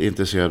varit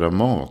intresserad av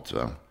mat,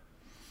 va?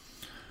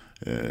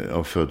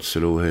 Av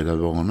födsel och hela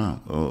vana.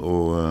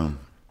 Och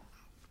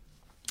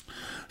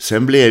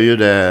sen blev ju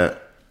det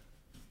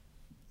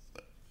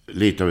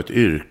lite av ett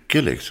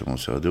yrke liksom.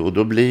 Och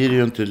då blir det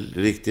ju inte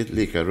riktigt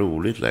lika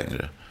roligt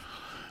längre.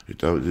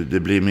 Utan det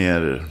blir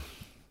mer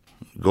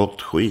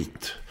gott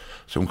skit,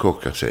 som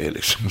kockar säger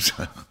liksom.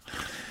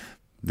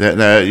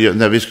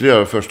 När vi skulle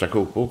göra första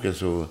kokboken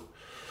så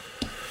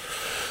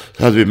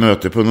hade vi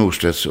möte på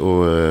Norstedts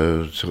och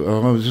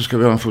så ska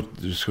vi ha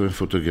en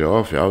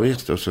fotograf, ja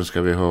visst, och sen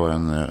ska vi ha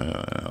en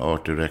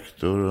art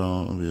director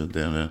och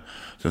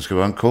sen ska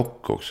vi ha en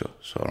kock också,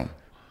 sa de.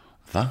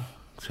 Va?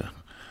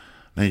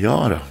 Men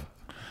jag då?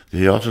 Det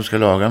är jag som ska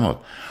laga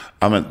mat.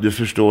 Ja, men du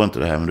förstår inte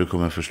det här, men du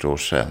kommer förstå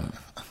sen.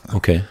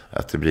 Okej.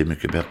 Att det blir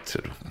mycket bättre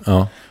då.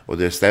 Ja. Och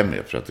det stämmer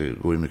ju, för att det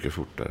går ju mycket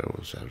fortare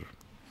och så här.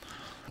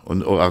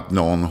 Och att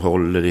någon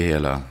håller i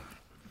hela,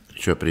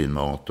 köper in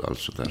mat och allt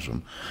sånt där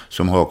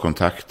som har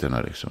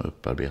kontakterna liksom,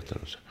 upparbetar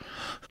och så.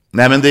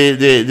 Nej, men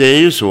det är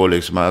ju så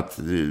liksom att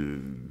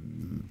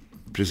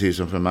precis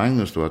som för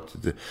Magnus då, att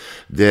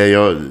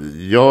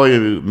jag är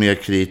ju mer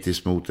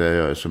kritisk mot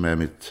det som är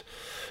mitt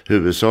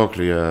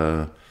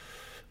huvudsakliga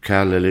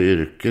kall eller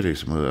yrke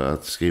liksom,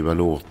 att skriva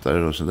låtar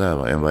och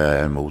sådär, än vad jag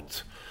är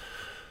emot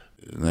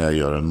när jag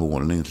gör en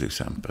målning till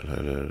exempel,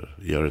 eller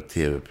gör ett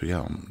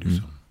tv-program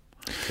liksom.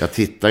 Jag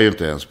tittar ju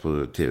inte ens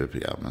på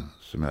tv-programmen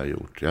som jag har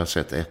gjort. Jag har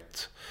sett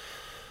ett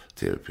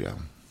tv-program.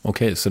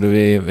 Okej, så du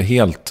är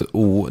helt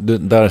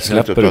där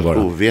släpper du bara.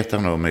 Jag är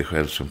ovetande om mig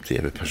själv som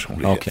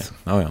tv-personlighet. Okej,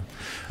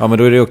 ja, men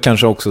då är det ju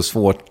kanske också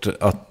svårt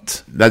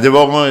att... Nej, det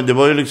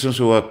var ju liksom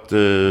så att...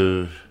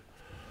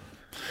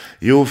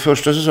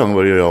 första säsongen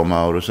var det jag och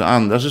Mauro. Så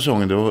andra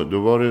säsongen,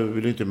 då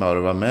ville inte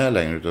Mauro vara med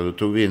längre. Utan då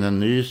tog vi in en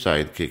ny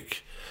sidekick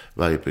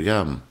varje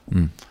program.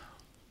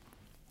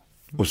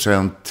 Och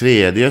sen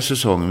tredje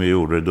säsongen vi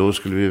gjorde, då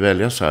skulle vi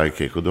välja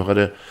sidekick. Och då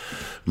hade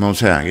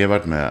Måns Herngren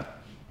varit med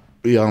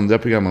i andra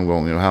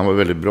programomgången. Och han var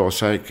väldigt bra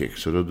sidekick.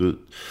 Så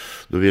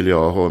då ville jag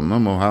ha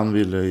honom, och han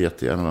ville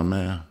jättegärna vara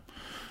med.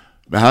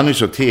 Men han är ju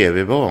så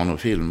tv-van och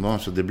filmvan,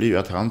 så det blir ju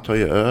att han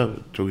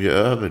tog ju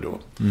över då.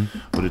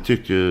 Och det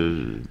tyckte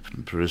ju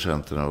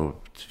producenterna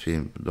och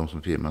de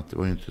som filmat, det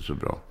var ju inte så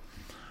bra.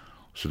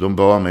 Så de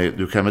bad mig,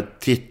 du kan väl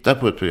titta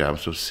på ett program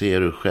så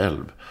ser du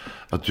själv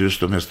att du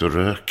står mest och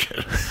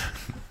röker.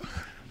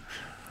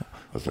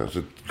 Och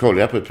så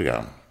kollade jag på ett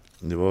program.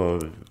 Det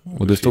var,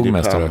 och du stod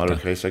mest och rökte.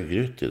 Och Kajsa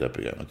Grytt i det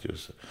programmet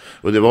just.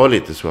 Och det var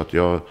lite så att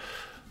jag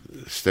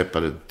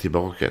steppade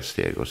tillbaka ett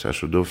steg och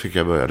så då fick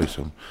jag börja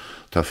liksom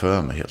ta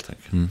för mig helt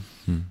enkelt.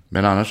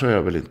 Men annars har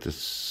jag väl inte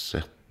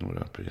sett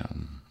några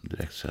program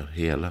direkt så här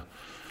hela.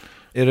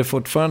 Är det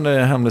fortfarande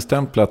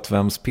hemligstämplat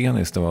vems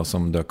penis det var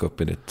som dök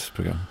upp i ditt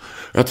program?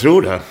 Jag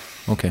tror det.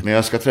 Okay. Men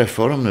jag ska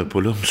träffa dem nu på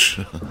lunch.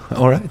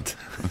 All right.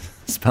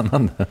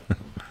 Spännande.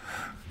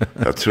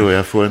 Jag tror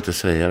jag får inte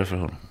säga det för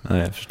honom. Nej,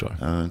 jag förstår.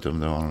 Jag vet inte om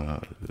det har några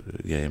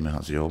grejer med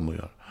hans jobb att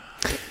göra.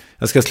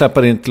 Jag ska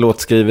släppa ditt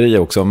låtskriveri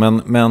också,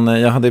 men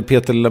jag hade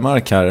Peter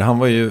Lemark här. Han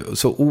var ju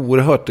så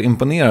oerhört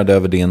imponerad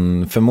över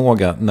din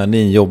förmåga när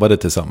ni jobbade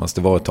tillsammans.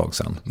 Det var ett tag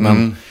sedan.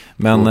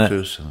 Men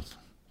 2000.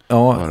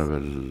 Ja, var det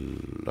väl,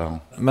 ja.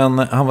 Men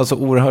han var så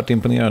oerhört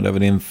imponerad över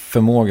din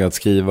förmåga att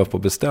skriva på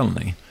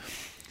beställning.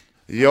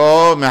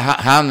 Ja, men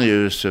han är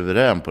ju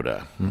suverän på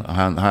det.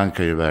 Han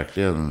kan ju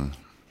verkligen...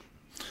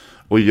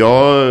 Och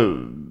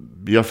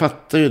jag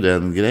fattar ju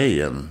den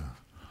grejen.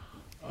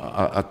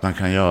 Att man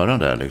kan göra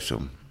det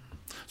liksom.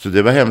 Så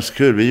det var hemskt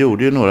kul. Vi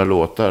gjorde ju några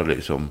låtar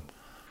liksom.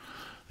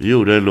 Vi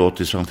gjorde en låt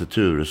till Svante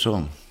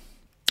Thuresson.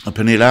 Och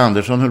Pernilla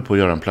Andersson höll på att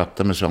göra en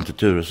platta med Svante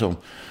Thuresson.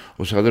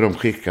 Och så hade de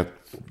skickat,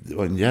 det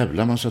var en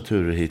jävla massa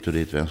turer hit och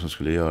dit, vem som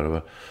skulle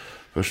göra.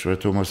 Först var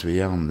det Thomas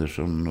V.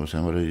 Andersson och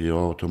sen var det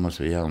jag och Thomas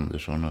V.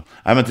 Andersson.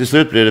 Men till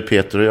slut blev det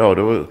Peter och jag.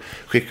 Då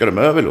skickade de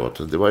över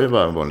låten. Det var ju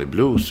bara en vanlig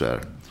blues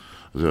här.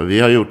 Så vi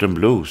har gjort en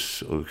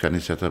blues och kan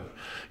ni sätta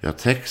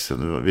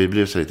texten. Vi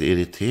blev så lite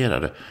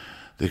irriterade.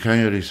 Det kan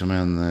ju liksom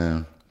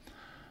en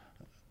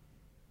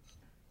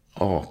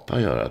apa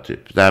göra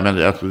typ. Nej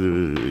men att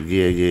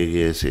G, G,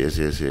 G, C,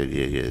 C, C,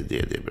 G, G,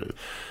 D, D.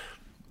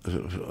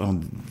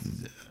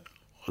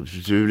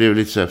 Vi blev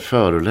lite så här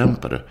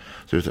förolämpade.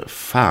 Så vi sa,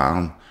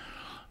 fan,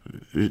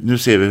 nu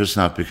ser vi hur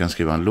snabbt vi kan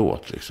skriva en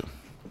låt liksom.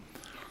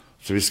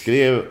 Så vi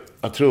skrev,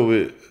 jag tror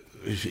vi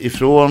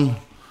ifrån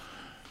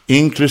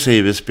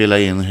inklusive spela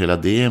in hela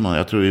demon.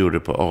 Jag tror vi gjorde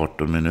det på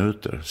 18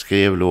 minuter.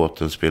 Skrev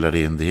låten, spelade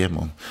in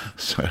demon.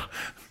 Så.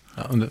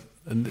 Ja,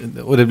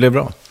 och det blev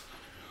bra?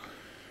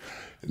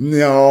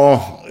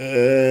 Ja,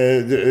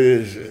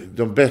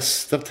 de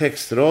bästa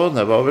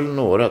textraderna var väl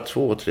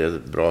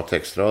 2-3 bra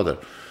textrader.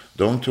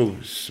 De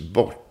togs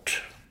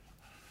bort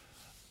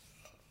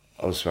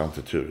av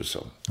Svante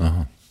Thuresson.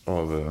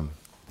 Av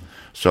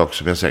saker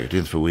som jag säkert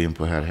inte får gå in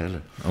på här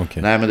heller.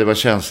 Okay. Nej, men det var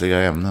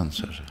känsliga ämnen.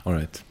 Så. All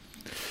right.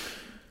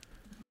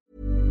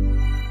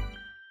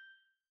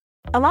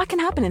 A lot can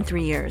happen in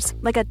 3 years,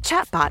 like a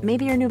chatbot may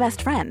be your new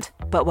best friend.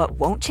 But what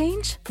won't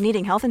change?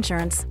 Needing health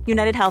insurance.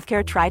 United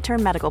Healthcare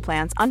Tri-Term Medical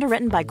Plans,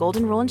 underwritten by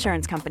Golden Rule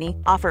Insurance Company,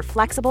 offer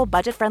flexible,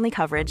 budget-friendly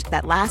coverage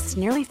that lasts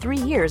nearly 3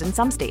 years in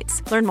some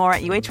states. Learn more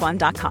at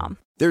uh1.com.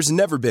 There's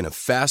never been a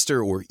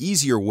faster or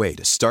easier way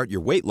to start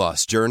your weight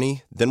loss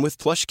journey than with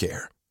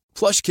PlushCare.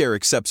 PlushCare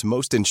accepts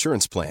most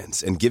insurance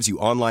plans and gives you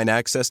online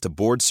access to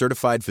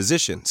board-certified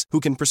physicians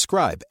who can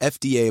prescribe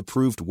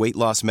FDA-approved weight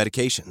loss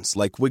medications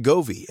like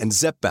Wegovy and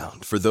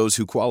Zepbound for those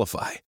who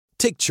qualify.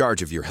 Take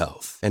charge of your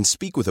health and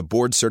speak with a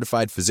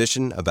board-certified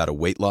physician about a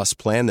weight loss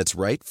plan that's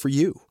right for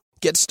you.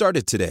 Get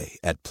started today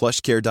at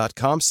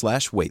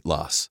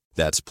plushcare.com/weightloss.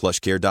 That's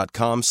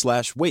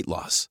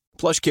plushcare.com/weightloss.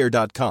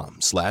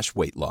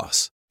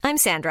 plushcare.com/weightloss. I'm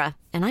Sandra,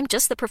 and I'm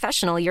just the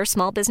professional your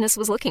small business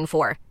was looking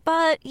for.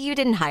 But you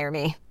didn't hire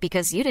me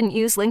because you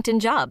didn't use LinkedIn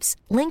Jobs.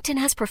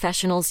 LinkedIn has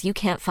professionals you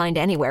can't find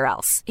anywhere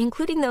else,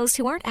 including those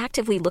who aren't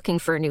actively looking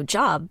for a new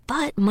job,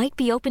 but might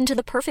be open to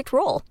the perfect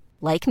role,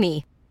 like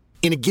me.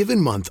 In a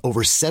given month,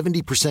 over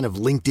 70%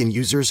 of LinkedIn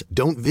users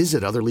don't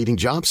visit other leading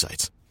job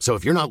sites. So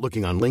if you're not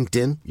looking on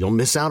LinkedIn, you'll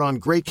miss out on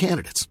great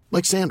candidates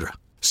like Sandra.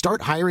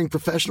 Start hiring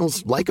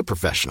professionals like a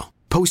professional.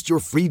 Post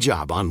your free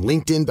job on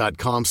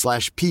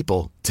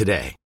linkedin.com/people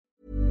today.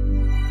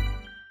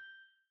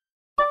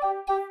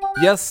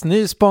 Yes,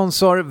 ny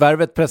sponsor.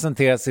 Värvet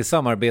presenteras i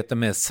samarbete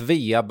med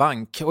Svea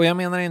Bank. Och jag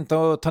menar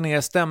inte att ta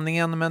ner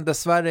stämningen, men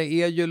dessvärre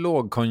är ju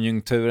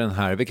lågkonjunkturen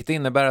här, vilket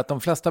innebär att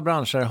de flesta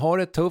branscher har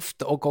det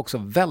tufft och också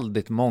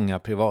väldigt många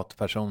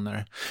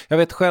privatpersoner. Jag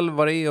vet själv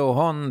vad det är att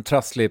ha en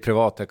trasslig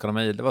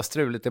privatekonomi. Det var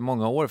struligt i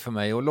många år för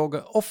mig och låg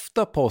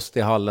ofta post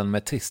i hallen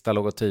med trista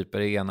logotyper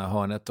i ena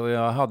hörnet. Och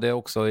jag hade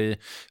också i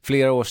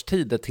flera års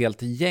tid ett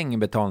helt gäng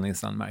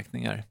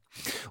betalningsanmärkningar.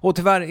 Och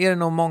tyvärr är det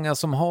nog många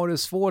som har det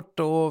svårt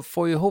att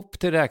få ihop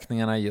till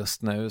räkningarna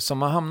just nu,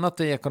 som har hamnat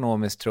i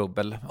ekonomiskt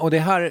trubbel. Och det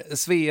här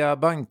Svea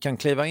Bank kan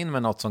kliva in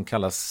med något som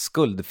kallas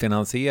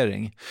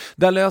skuldfinansiering.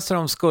 Där löser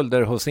de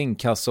skulder hos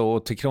inkasso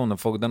och till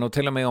Kronofogden, och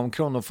till och med om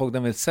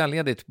Kronofogden vill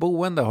sälja ditt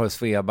boende har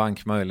Svea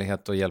Bank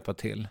möjlighet att hjälpa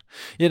till.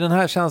 I den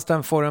här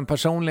tjänsten får en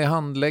personlig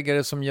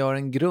handläggare som gör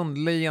en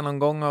grundlig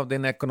genomgång av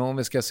din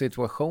ekonomiska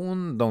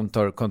situation. De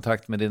tar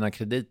kontakt med dina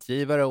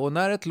kreditgivare och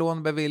när ett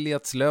lån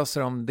beviljats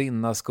löser de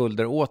dina skulder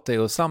åt dig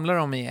och samlar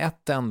dem i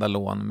ett enda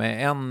lån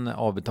med en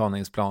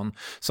avbetalningsplan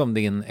som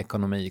din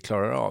ekonomi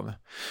klarar av.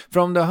 För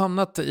om du har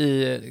hamnat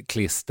i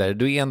klister,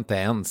 du är inte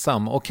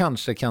ensam och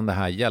kanske kan det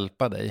här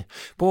hjälpa dig.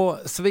 På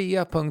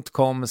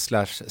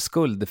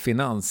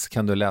svea.com/skuldfinans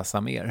kan du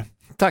läsa mer.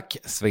 Tack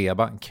Svea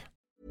Bank.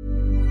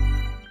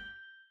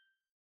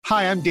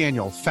 Hi, I'm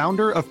Daniel,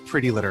 founder of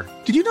Pretty Litter.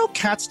 Did you know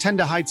cats tend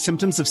to hide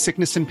symptoms of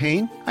sickness and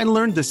pain? I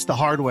learned this the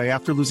hard way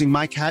after losing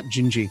my cat,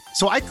 Gingy.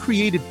 So I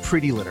created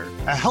Pretty Litter,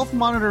 a health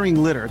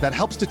monitoring litter that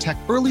helps detect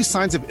early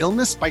signs of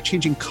illness by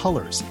changing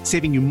colors,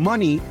 saving you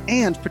money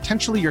and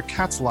potentially your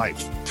cat's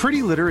life.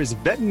 Pretty Litter is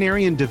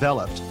veterinarian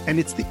developed, and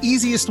it's the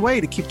easiest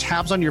way to keep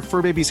tabs on your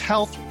fur baby's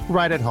health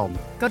right at home.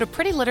 Go to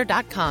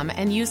prettylitter.com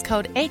and use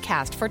code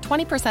ACAST for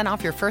 20%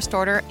 off your first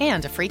order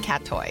and a free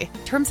cat toy.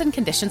 Terms and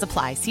conditions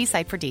apply. See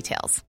site for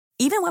details.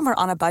 Even when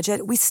we're on a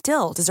budget, we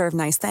still deserve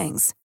nice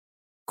things.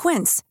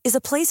 Quince is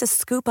a place to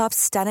scoop up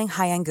stunning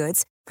high-end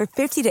goods for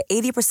 50 to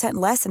 80%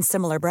 less than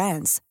similar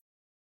brands.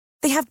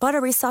 They have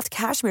buttery soft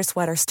cashmere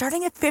sweaters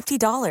starting at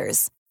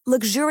 $50,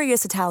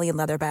 luxurious Italian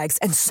leather bags,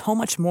 and so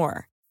much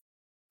more.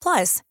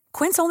 Plus,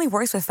 Quince only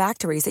works with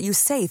factories that use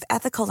safe,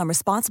 ethical, and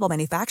responsible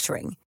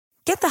manufacturing.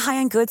 Get the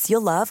high-end goods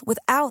you'll love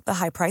without the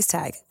high price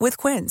tag with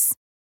Quince.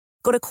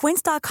 Go to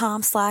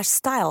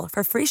quince.com/style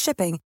for free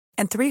shipping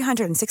and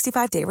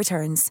 365-day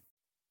returns.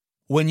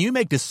 When you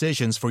make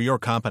decisions for your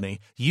company,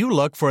 you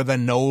look for the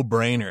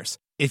no-brainers.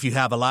 If you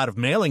have a lot of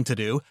mailing to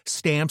do,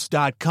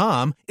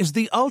 Stamps.com is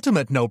the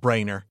ultimate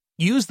no-brainer.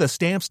 Use the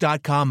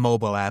Stamps.com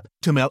mobile app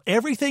to mail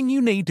everything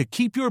you need to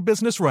keep your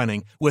business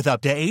running with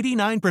up to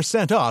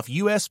 89% off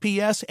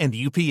USPS and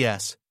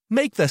UPS.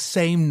 Make the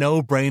same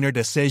no-brainer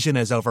decision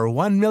as over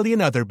 1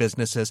 million other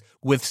businesses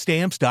with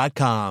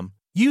Stamps.com.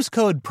 Use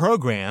code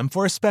PROGRAM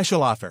for a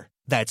special offer.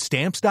 That's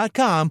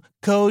Stamps.com,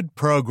 code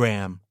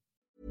PROGRAM.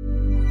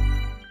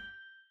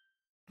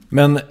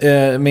 Men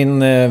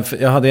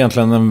jag hade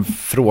egentligen en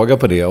fråga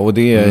på det. Och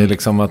det är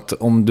liksom att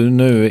om du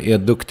nu är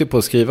duktig på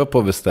att skriva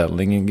på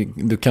beställning,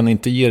 du kan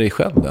inte ge dig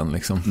själv den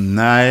liksom.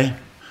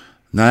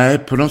 Nej,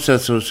 på något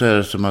sätt så är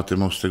det som att det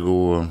måste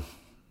gå...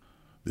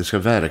 Det ska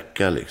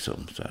verka liksom.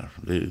 Så här.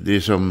 Det är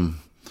som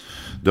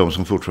de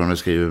som fortfarande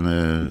skriver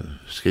med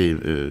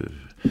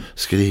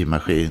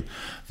skrivmaskin.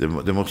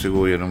 Det måste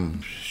gå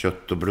genom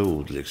kött och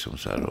blod liksom.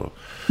 Så här. Och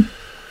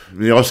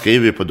jag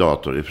skriver ju på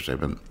dator i och för sig,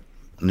 men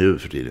nu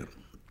för tiden.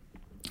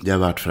 Det har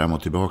varit fram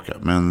och tillbaka.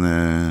 Men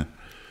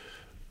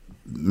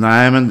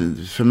nej,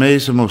 men för mig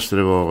så måste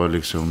det vara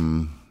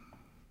liksom...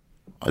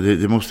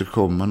 Det måste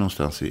komma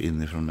någonstans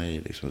inifrån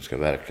mig. Liksom. Det ska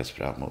verkas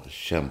fram och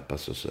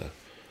kämpas och så här.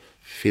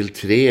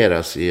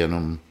 Filtreras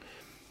genom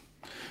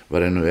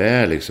vad det nu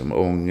är liksom,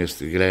 ångest,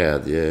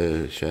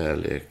 glädje,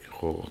 kärlek,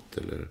 hat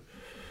eller...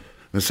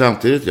 Men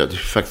samtidigt, det är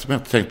faktiskt jag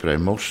inte tänkt på det i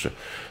morse,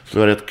 så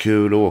var det rätt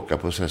kul att åka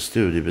på så här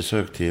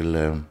studiebesök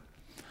till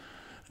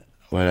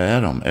vad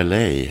är de?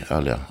 LA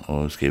alla,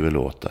 och skriver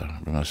låtar,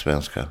 de här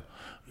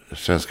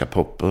svenska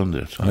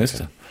popundret. Ja, just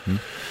det.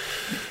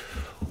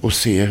 Och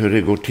se hur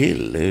det går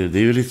till. Det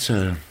är ju lite så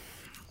här,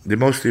 det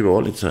måste ju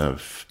vara lite så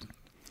här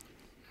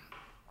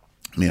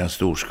mer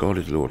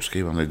storskaligt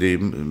låtskrivande. Det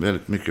är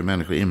väldigt mycket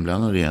människor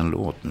inblandade i en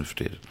låt nu för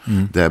tiden.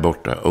 Där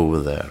borta,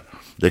 over there.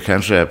 Det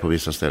kanske är på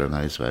vissa ställen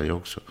här i Sverige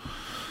också.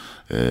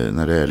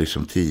 När det är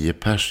liksom 10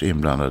 pers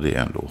inblandade i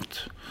en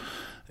låt.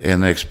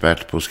 En är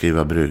expert på att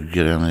skriva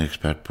brygger, en är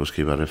expert på att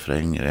skriva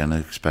refränger, en är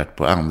expert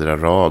på andra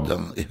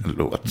raden i en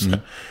låt.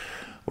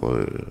 Och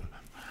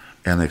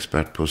en är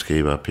expert på att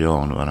skriva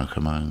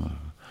pianoarrangemang.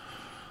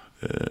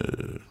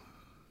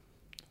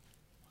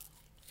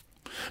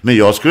 Men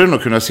jag skulle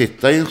nog kunna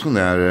sitta i en sån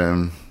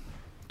där...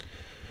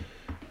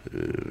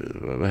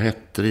 vad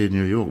hette det i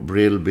New York?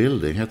 Brill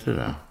Building, hette det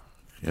där?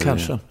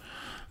 Kanske.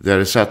 Där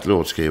det satt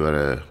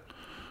låtskrivare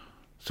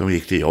som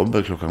gick till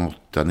jobbet klockan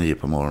 8-9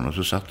 på morgonen. Och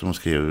så satt de och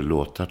skrev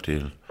låtar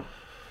till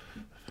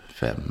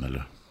 5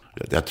 eller...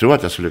 Jag tror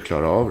att jag skulle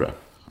klara av det.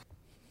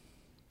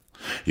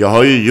 Jag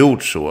har ju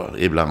gjort så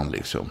ibland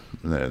liksom.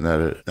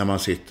 När man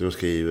sitter och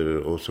skriver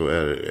och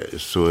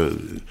så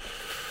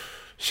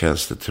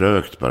känns det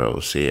trögt bara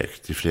och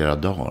segt i flera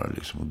dagar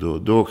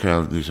liksom. Då kan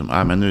jag liksom,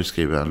 men nu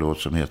skriver jag en låt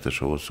som heter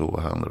så och så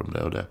och handlar om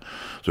det och det.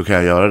 Så kan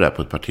jag göra det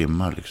på ett par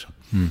timmar liksom.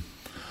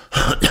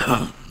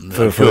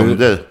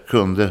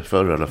 Kunde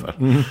förr i alla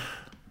fall.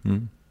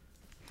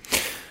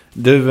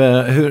 Du,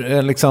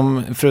 hur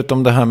liksom,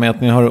 förutom det här med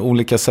att ni har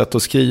olika sätt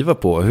att skriva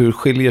på, hur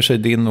skiljer sig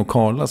din och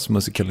Carlas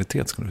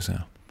musikalitet, skulle du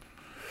säga?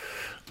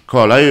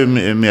 Carla är ju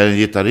mer en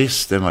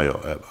gitarrist än vad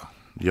jag är. Va?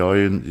 Jag är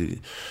ju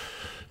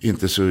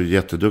inte så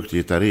jätteduktig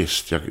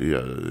gitarrist.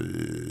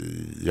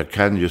 Jag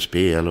kan ju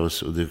spela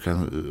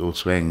och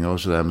svänga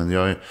och sådär, men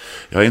jag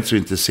är inte så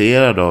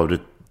intresserad av det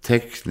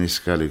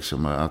tekniska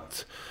liksom,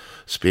 att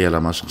spela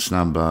massa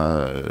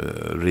snabba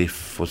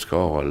riff och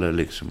skalor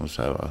liksom och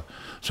så här, va?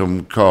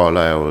 Som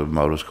Carla är och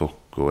Mauro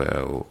Scocco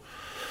är och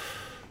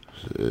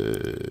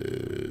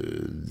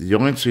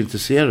jag är inte så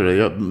intresserad av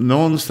det.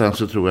 Någonstans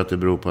så tror jag att det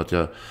beror på att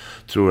jag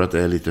tror att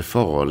det är lite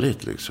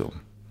farligt liksom.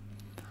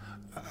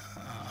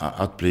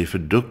 Att bli för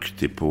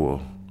duktig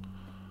på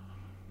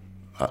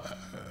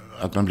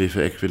att man blir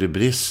för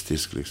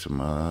ekvilibristisk liksom.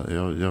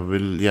 Jag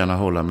vill gärna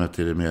hålla mig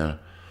till det mer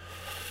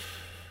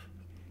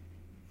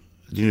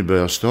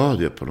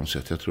nybörjarstadiet på något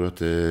sätt. Jag tror att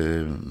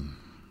det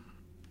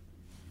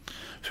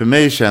för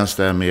mig känns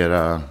det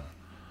mera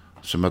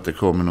som att det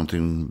kommer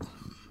någonting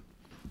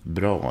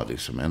bra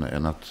liksom,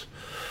 än att...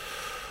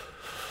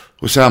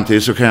 Och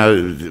samtidigt så kan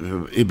jag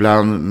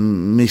ibland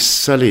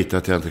missa lite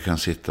att jag inte kan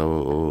sitta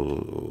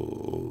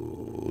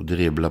och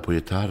dribbla på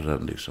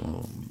gitarren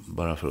liksom,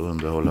 bara för att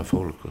underhålla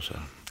folk och så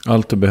här.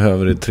 Allt du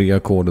behöver är 3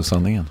 ackord och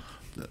sanningen.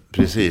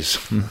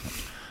 Precis.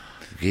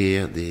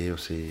 G, D och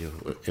C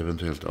och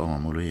eventuellt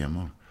A-moll och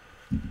E-moll.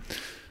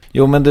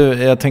 Jo, men du,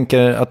 jag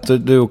tänker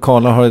att du och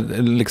Carla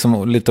har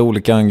liksom lite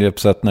olika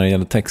angreppssätt när det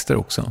gäller texter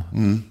också.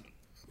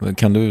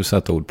 Kan du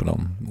sätta ord på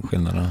de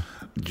skillnaderna?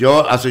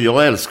 Ja, alltså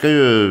jag älskar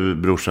ju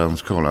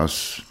brorsans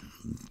Carlas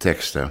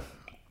texter.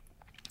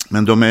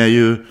 Men de är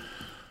ju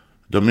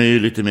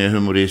lite mer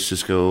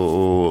humoristiska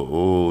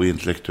och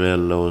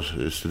intellektuella och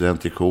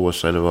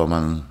studentikosa eller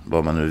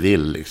vad man nu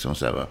vill liksom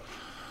så här, va.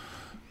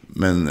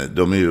 Men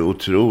de är ju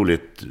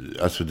otroligt,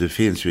 alltså det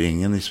finns ju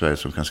ingen i Sverige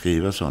som kan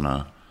skriva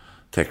sådana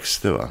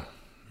texter, va.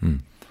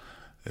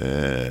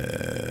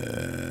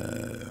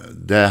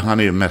 Han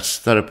är ju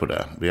mästare på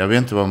det. Jag vet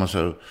inte vad man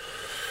ska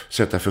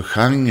sätta för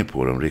genre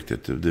på dem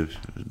riktigt.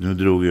 Nu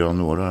drog jag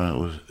några,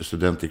 och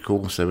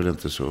studentikos är väl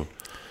inte så...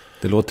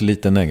 Det låter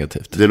lite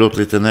negativt. Det låter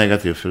lite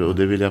negativt, och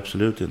det vill jag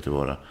absolut inte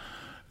vara.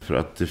 För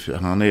att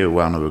han är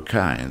one of a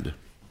kind.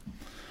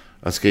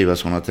 Att skriva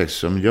sådana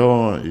texter som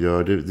jag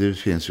gör, det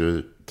finns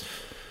ju...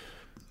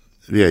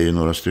 Vi är ju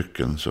några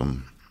stycken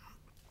som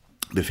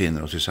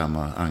befinner oss i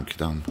samma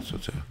ankdamm, så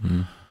att säga.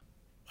 Mm.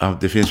 Ja,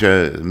 det finns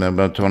ju, men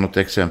man tar något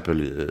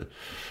exempel.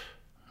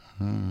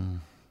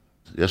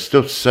 Jag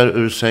studsar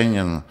ur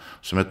sängen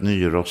som ett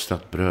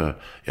nyrostat bröd.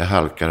 Jag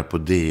halkar på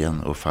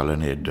DN och faller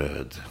ner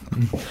död.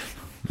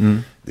 Mm.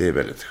 Det är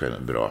väldigt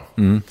bra.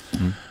 Mm.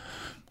 Mm.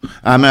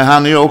 Ja, men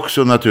han är ju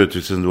också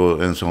naturligtvis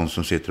en sån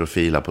som sitter och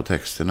filar på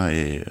texterna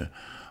i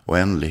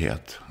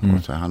oändlighet. Mm.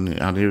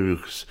 Han är ju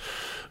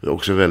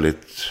också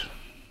väldigt...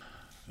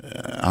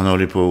 Han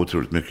håller på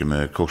otroligt mycket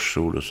med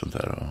korsord och sånt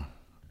där. Och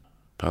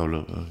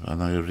Paolo, han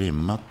har ju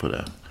rimmat på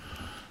det.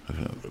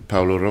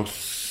 Paolo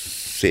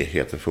Rossi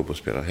heter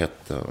fotbollsspelare.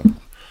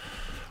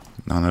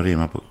 Han har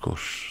rimmat på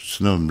kors.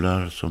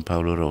 Snumlar som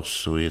Paolo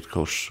Rosso i ett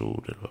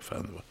korsord. Eller vad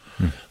fan det var.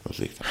 Mm.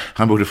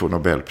 Han borde få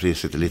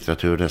Nobelpriset i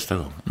litteratur nästa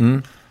gång.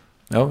 Mm.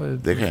 Ja,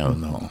 det kan jag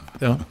undra om.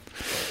 Ja.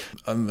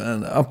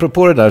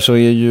 Apropå det där så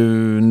är ju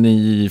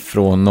ni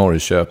från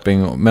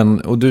Norrköping,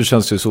 och du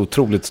känns ju så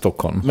otroligt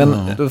Stockholm.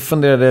 Men då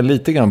funderade jag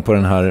lite grann på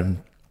den här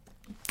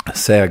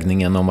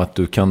sägningen om att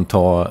du kan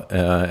ta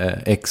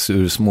X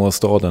ur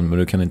småstaden, men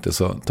du kan inte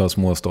ta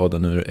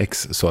småstaden ur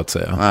X, så att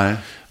säga. Nej.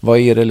 Vad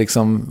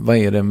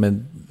är det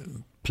med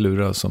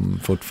Plura som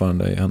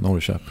fortfarande är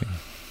Norrköping?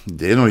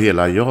 Det är nog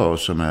hela jag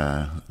som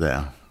är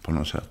det på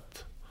något sätt.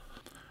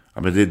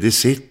 Ja, men det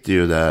sitter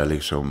ju där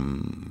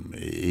liksom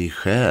i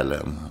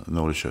själen,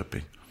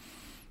 Norrköping.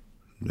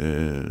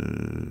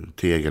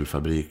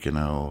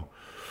 Tegelfabrikerna och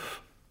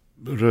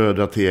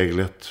röda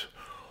teglet.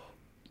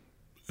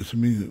 Så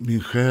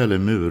min själ är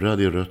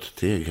murad i rött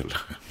tegel.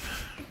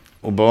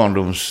 Och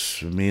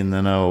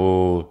barndomsminnena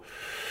och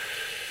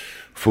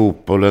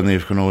fotbollen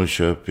i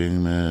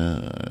Norrköping.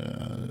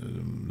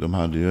 De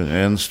hade ju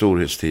en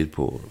storhetstid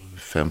på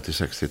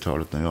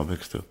 50-60-talet när jag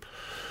växte upp.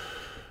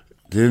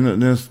 Det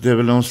är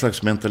väl någon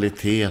slags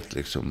mentalitet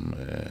liksom.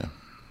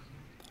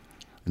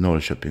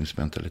 Norrköpings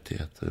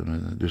mentalitet.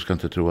 Du ska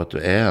inte tro att du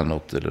är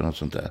något eller något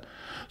sånt där.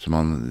 Som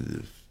man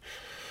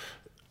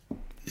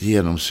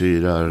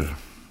genomsyrar.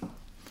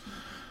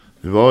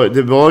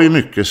 Det var ju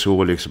mycket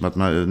så liksom att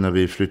när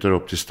vi flyttade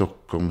upp till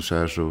Stockholm så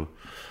här, så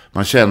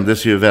man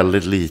kändes ju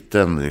väldigt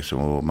liten liksom,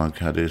 och man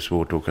hade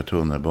svårt att åka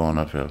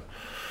tunnelbana för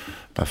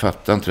man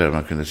fattade inte det.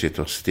 Man kunde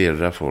sitta och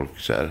stirra folk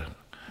så här.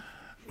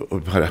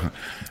 Och bara...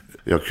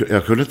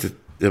 Jag kunde inte,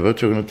 jag var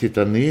tvungen att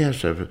titta ner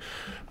så här, för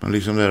man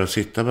liksom där att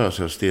sitta bara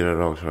så och stirra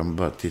rakt fram och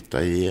bara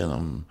titta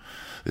igenom.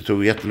 Det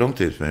tog jättelång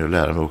tid för mig att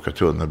lära mig att åka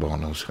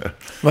tunnelbana och så här.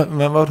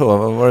 Men vadå?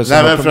 Vad var det som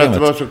var problemet? För att det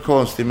var så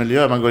konstig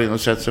miljö. Man går in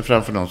och sätter sig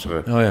framför någon så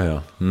här.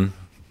 Ja. Mm.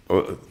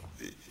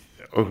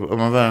 Och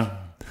man bara...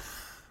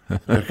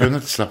 Jag kunde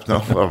inte slappna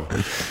av.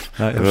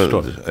 Nej, jag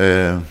förstår.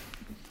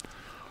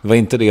 Det var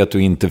inte det att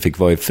du inte fick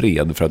vara i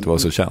fred för att du var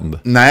så känd?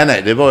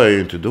 Nej, det var jag ju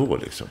inte då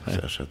liksom.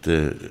 Så att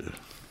det...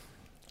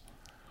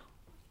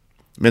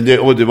 Men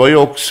det var ju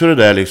också det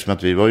där liksom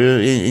att vi var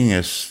ju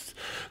inget,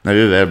 när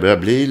vi väl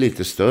började bli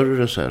lite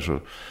större så här, så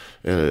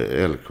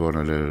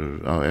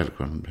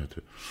Älvkvarn heter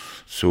det.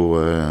 Så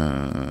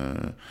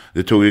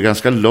det tog ju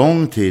ganska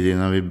lång tid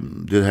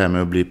innan det här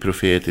med att bli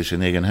profet i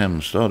sin egen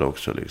hemstad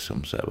också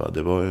liksom så här, va?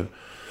 Det var ju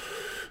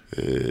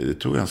det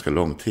tog ganska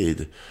lång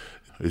tid.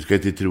 Vi ska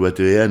inte tro att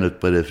du är något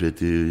på det för att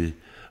du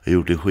har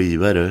gjort en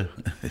skiva då.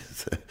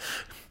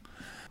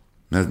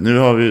 Men nu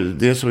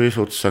har vi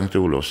fått Sankt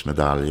Olofs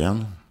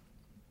medaljen.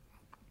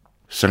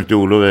 Sankt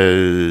Olof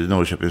är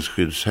Norrköpings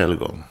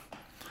skyddshelgon.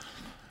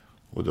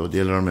 Och då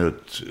delar de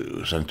ut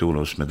Sankt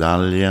Olofs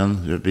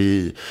medaljen.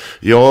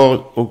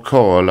 Jag och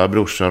Karla,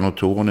 brorsan och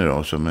Tony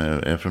då, som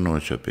är från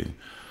Norrköping.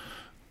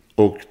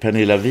 Och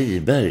Pernilla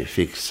Wiberg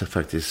fick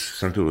faktiskt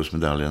Sankt Olofs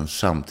medaljen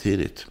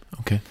samtidigt.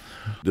 Okay.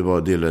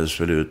 Det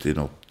delades väl ut i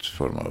något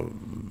form av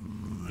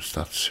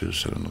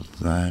stadshus eller något.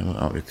 Nej,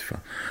 jag vet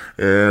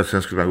inte.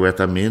 Sen skulle man gå och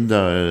äta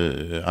middag.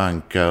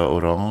 Anka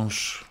orange.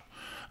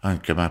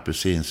 Anka med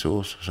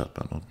apelsinsås och satt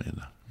man åt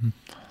middag. Mm.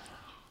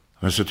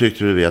 Men så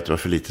tyckte vi att det var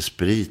för lite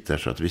sprit där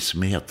så att vi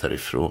smet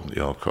härifrån,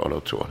 jag, Karl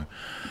och Tony.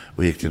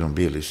 Och gick till någon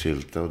billig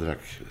sylta och drack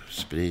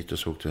sprit och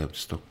så åkte vi hem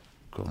till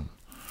Stockholm.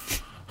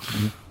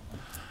 Mm.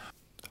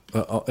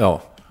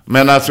 Ja.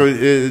 Men alltså,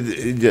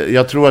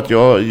 jag tror att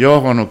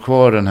jag har nog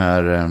kvar den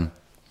här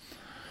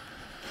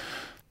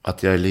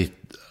att jag är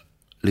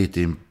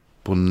lite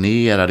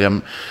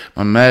imponerad.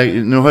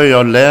 Nu har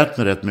jag lärt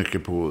mig rätt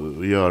mycket på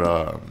att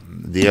göra,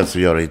 dels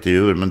att göra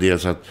intervjuer, men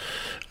dels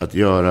att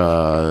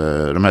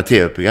göra de här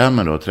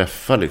tv-programmen då, och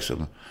träffa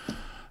liksom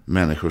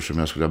människor som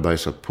jag skulle ha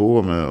bajsat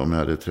på med om jag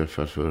hade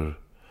träffat för...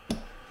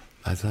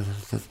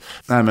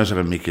 Nej, men så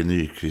var Micke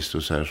Nyqvist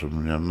och så här,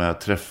 som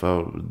jag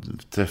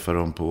träffar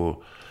dem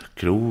på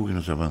krogen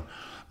och så.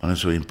 Man är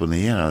så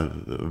imponerad.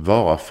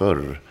 Var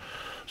förr.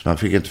 Så man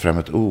fick inte fram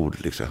ett ord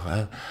liksom.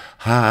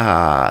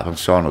 Han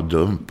sa något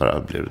dumt bara,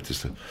 blev det till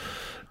slut.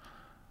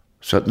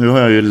 Så att nu har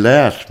jag ju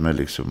lärt mig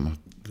liksom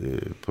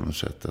på något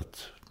sätt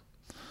att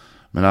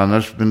Men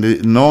annars,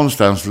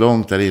 någonstans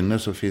långt där inne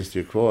så finns det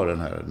ju kvar den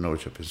här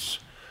Norrköpings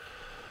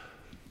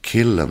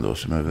killen då,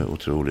 som är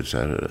otroligt så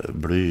här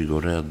blyg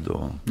och rädd.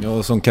 Och...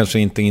 Ja, som kanske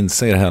inte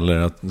inser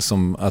heller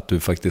att du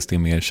faktiskt är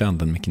mer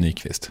känd än Micke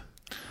Nyqvist.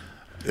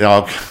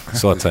 Ja,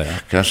 så att säga.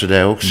 Kanske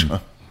det också.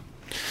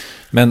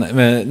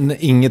 Men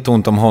inget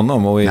ont om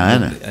honom. Och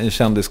nej.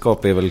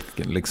 Kändisskap är väl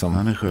liksom...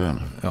 Han är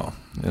skön. Ja,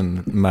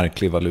 en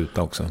märklig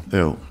valuta också.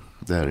 Jo,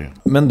 det är det.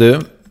 Men du...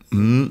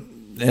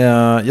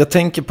 jag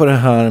tänker på det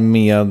här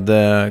med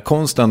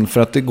konsten,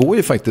 för att det går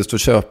ju faktiskt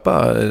att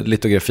köpa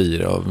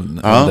litografier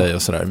av dig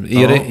och sådär.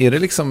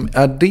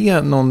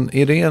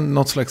 Är det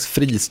något slags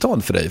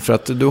fristad för dig? För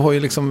att du har ju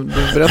liksom,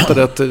 du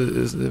berättade att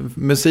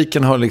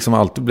musiken har liksom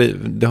alltid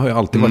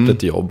varit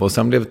ett jobb, och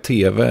sen blev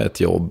tv ett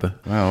jobb.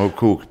 Ja, och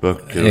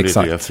kokböcker och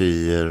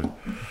litografier.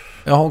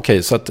 Ja,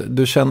 okej, så att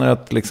du känner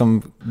att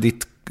liksom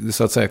ditt,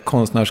 så att säga,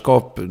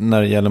 konstnärskap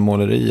när det gäller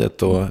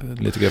måleriet och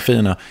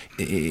litografierna,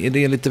 är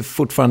det lite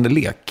fortfarande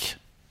lek?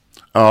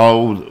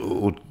 Ja,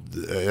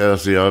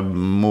 alltså jag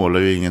målar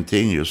ju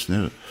ingenting just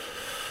nu.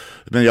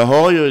 Men jag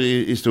har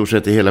ju i stort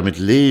sett i hela mitt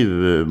liv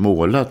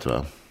målat,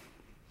 va?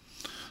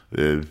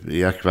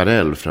 I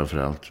akvarell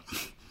framförallt.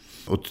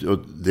 Och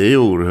det är ju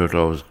oerhört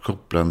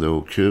avkopplande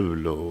och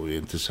kul och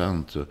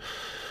intressant.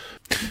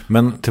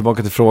 Men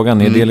tillbaka till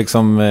frågan, är det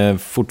liksom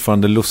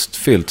fortfarande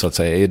lustfyllt så att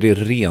säga? Är det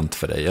rent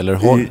för dig? Eller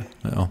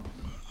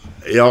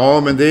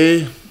Ja, men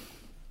det...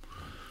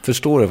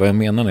 Förstår du vad jag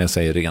menar när jag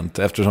säger rent?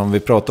 Eftersom vi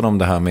pratade om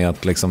det här med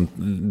att liksom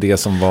det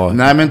som var...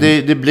 Nej, men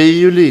det blir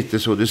ju lite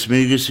så. Det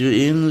smyger sig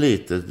ju in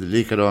lite.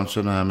 Likadant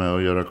som det här med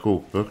att göra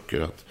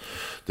kokböcker. Att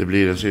det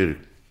blir en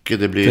yrke.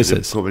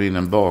 Det kommer in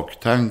en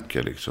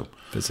baktanke liksom.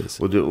 Precis.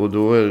 Och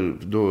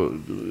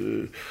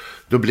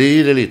då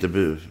blir det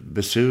lite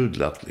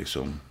besudlat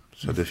liksom.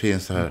 Så det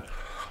finns det här,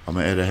 ja,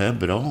 men är det här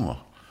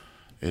bra?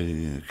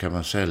 Kan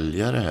man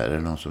sälja det här? Är det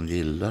någon som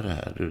gillar det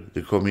här?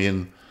 Det kommer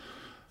in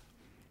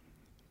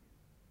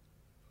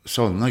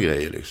sådana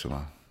grejer liksom.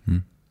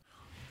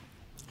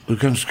 Du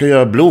kanske ska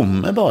göra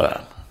blommor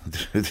bara.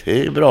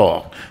 Det är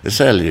bra. Det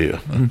säljer ju.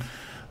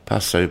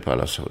 Passar ju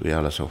på i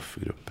alla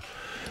soffgrupper.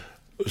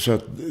 Så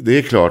att det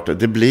är klart att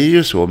det blir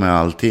ju så med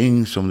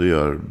allting som du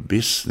gör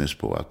business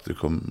på, att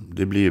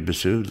det blir ju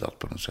besudlat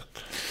på något sätt.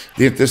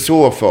 Det är inte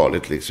så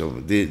farligt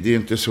liksom. Det är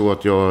inte så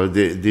att jag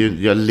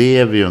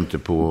lever ju inte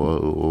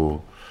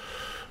på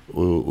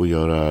att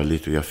göra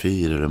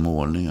litografier eller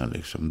målningar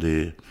liksom.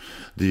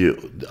 Det är ju,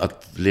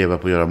 att leva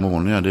på att göra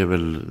målningar, det är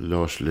väl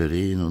Lars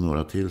Lerin och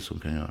några till som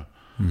kan göra.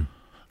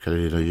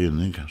 Carolina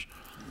Gynning kanske.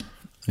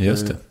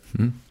 Just det.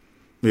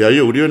 Men jag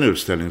gjorde ju en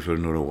utställning för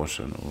några år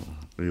sedan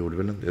och gjorde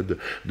väl det.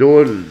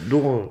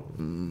 Då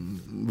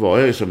var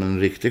jag ju som en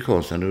riktig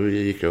konstnär. Då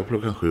gick jag upp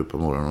 7:00 på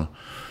morgonen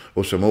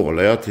och så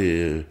målade jag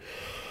till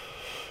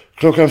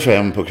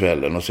 5:00 på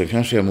kvällen, och sen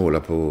kanske jag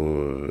målade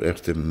på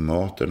efter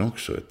maten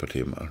också ett par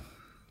timmar.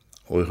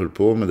 Och jag höll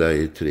på med det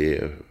i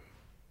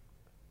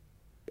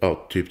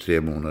typ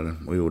 3 månader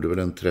och gjorde väl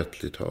en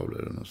 30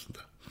 tavlor eller något sånt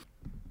där.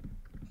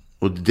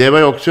 Och det var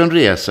ju också en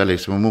resa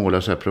liksom, att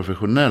måla så här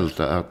professionellt,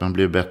 att man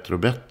blir bättre och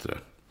bättre.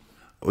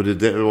 Och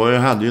jag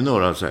hade ju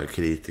några så här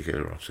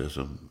kritiker också,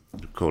 som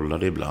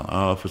kollade ibland.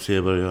 Ja, får se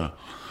vad du gör.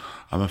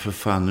 Ja, men för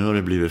fan, nu har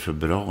det blivit för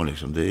bra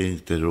liksom. Det är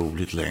inte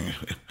roligt längre.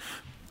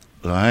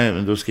 Nej,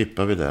 men då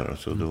skippar vi där. Och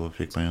så då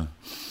fick man ju...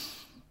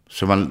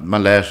 Så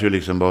man lär sig ju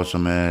liksom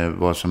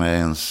vad som är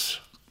ens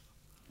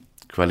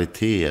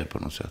kvaliteter på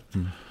något sätt.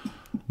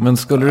 Men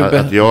skulle du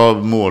att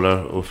jag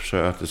målar och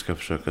att det ska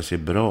försöka se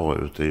bra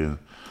ut,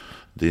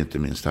 det är inte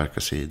min starka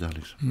sida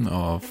liksom.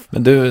 Ja,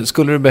 men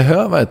skulle du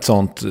behöva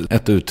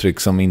ett uttryck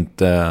som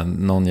inte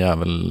någon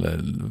jävel,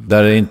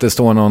 där det inte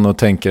står någon och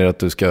tänker att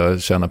du ska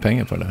tjäna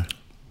pengar på det där?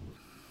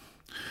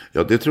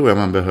 Ja, det tror jag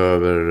man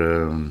behöver.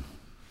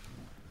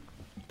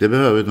 Det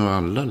behöver nog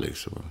alla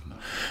liksom.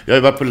 Jag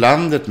har varit på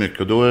landet mycket,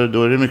 och då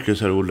är det mycket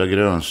så här odla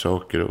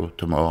grönsaker och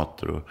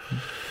tomater och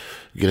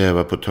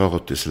gräva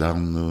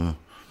potatisland, och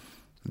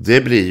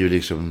det blir ju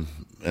liksom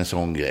en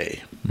sån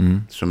grej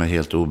som är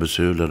helt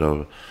obesudlad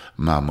av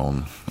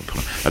mammon.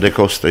 Ja, det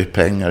kostar ju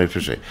pengar i och för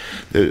sig.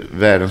 Det är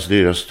världens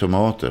dyraste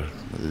tomater.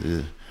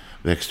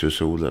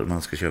 Växthusodlare.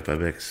 Man ska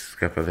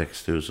skaffa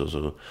växthus, och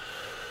så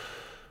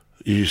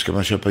ska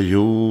man köpa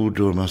jord,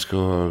 och man ska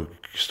ha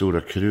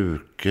stora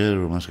krukor,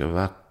 och man ska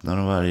vattna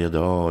dem varje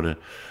dag.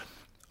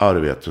 Ja, du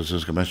vet. Och så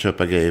ska man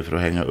köpa grejer för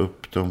att hänga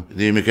upp dem.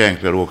 Det är mycket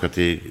enklare att åka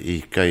till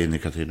Ica in i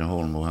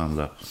Katrineholm och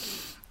handla.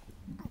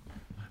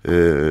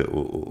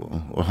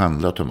 Och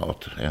handla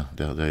tomater. Ja,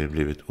 det har ju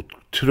blivit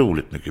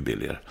otroligt mycket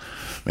billigare.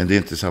 Men det är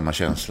inte samma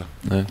känsla.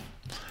 Nej.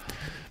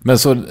 Men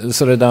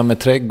så det där med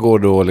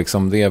trädgård och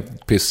liksom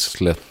det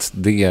pysslet,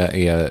 det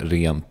är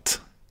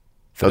rent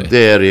för dig?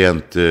 Det är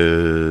rent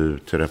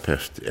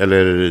terapeut.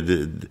 Eller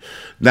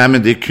nej,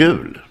 men det är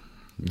kul.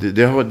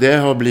 Det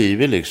har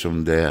blivit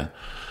liksom det.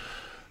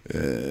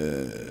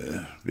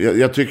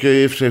 Jag tycker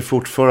i och för sig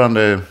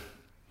fortfarande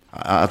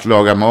att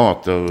laga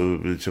mat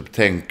och liksom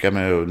tänka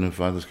mig, och nu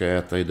vad ska jag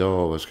äta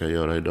idag, vad ska jag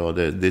göra idag,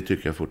 det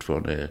tycker jag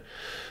fortfarande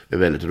är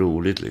väldigt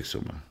roligt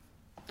liksom.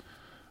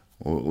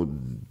 Och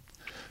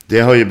det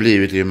har ju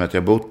blivit, i och med att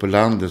jag bott på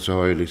landet, så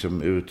har ju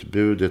liksom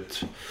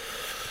utbudet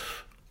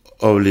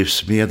av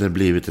livsmedel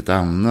blivit ett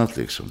annat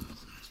liksom.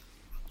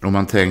 Om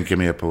man tänker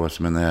mer på vad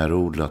som är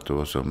närodlat och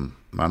vad som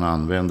man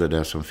använder,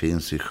 det som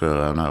finns i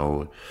sjöarna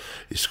och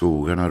i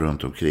skogarna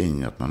runt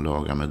omkring, att man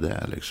lagar med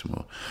det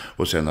liksom.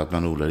 Och sen att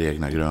man odlar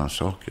egna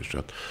grönsaker. Så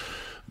att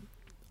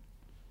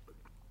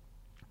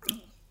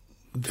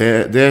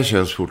det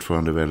känns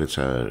fortfarande väldigt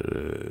så här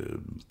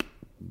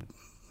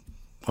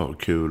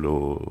kul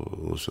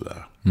och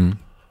sådär. Mm.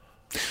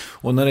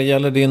 Och när det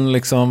gäller din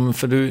liksom,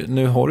 för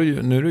nu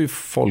är du ju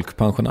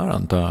folkpensionär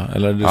antar jag,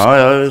 eller ja,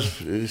 jag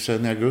är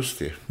sedan i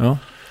augusti. Ja,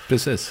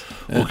 precis.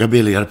 Åka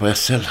billigare på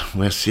SL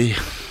och SJ.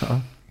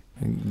 Ja.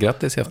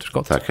 Grattis i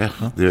efterskott. Tackar.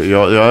 Ja.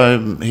 Jag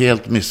har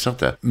helt missat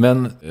det.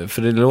 Men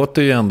för det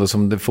låter ju ändå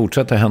som det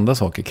fortsätter hända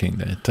saker kring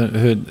dig.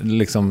 Hur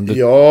liksom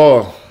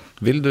ja.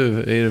 Vill du?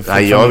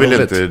 Nej, jag vill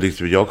inte.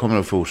 Liksom, jag kommer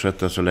att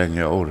fortsätta så länge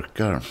jag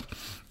orkar.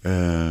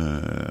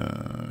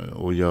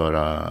 Och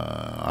göra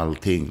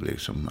allting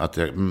liksom.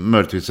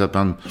 Möjligtvis att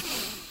man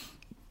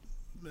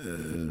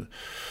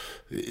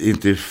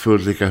inte är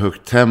fullt lika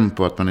högt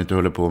tempo, att man inte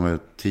håller på med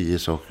 10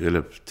 saker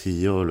eller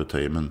 10 år att ta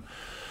i, men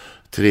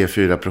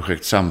 3-4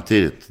 projekt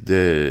samtidigt,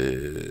 det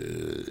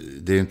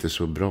är inte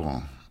så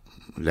bra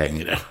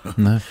längre.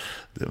 Nej.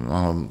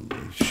 Man har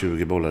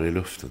 20 bollar i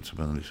luften så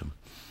man liksom.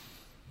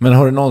 Men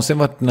har du någonsin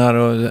varit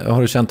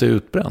har du känt dig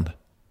utbränd?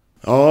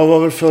 Ja, var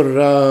väl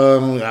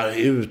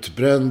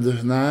utbränd.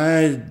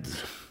 Nej,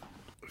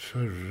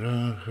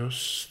 förra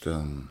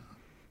hösten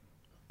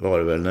var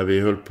det väl, när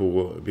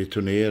vi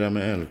turnerade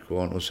med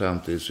Älvkvarn och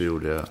samtidigt så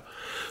gjorde jag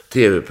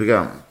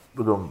tv-program.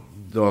 Och de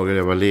dagar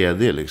jag var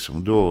ledig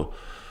liksom,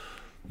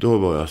 då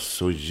var jag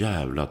så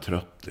jävla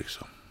trött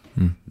liksom.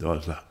 Mm. Det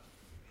var så här,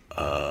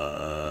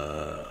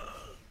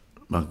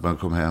 man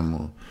kom hem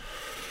och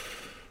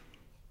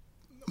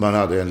man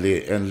hade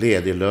en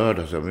ledig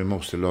lördag, så vi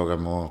måste laga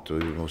mat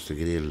och vi måste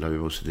grilla, vi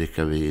måste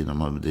dricka vin, och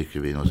man dricker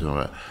vin och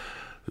så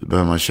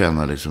börjar man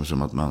känna liksom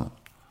som att man,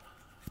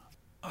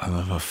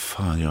 men vad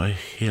fan, jag är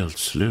helt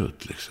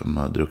slut liksom.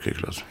 Man har druckit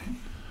glas vin.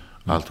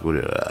 Allt går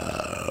i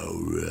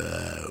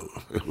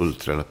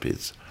ultralapid.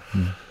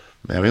 Mm.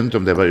 Men jag vet inte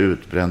om det var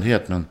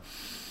utbrändhet,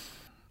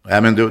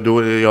 men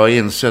då jag har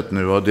insett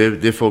nu, och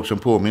det är folk som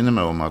påminner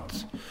mig om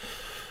att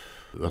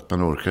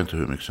man orkar inte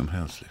hur mycket som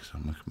helst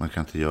liksom. Man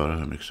kan inte göra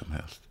hur mycket som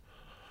helst.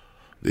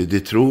 Det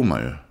tror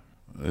man ju.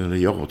 Eller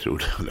jag tror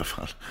det i alla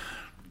fall.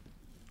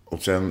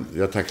 Och sen,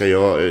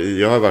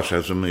 jag har varit så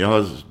här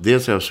som,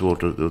 dels har jag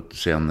svårt att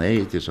säga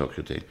nej till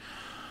saker och ting.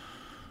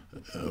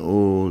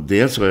 Och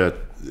dels är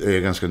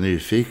jag ganska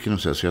nyfiken och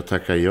så jag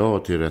tackar ja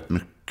till rätt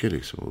mycket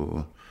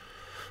liksom.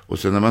 Och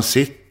sen när man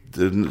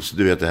sitter,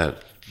 du vet det här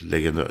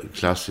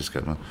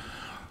klassiska,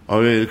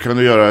 kan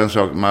du göra en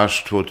sak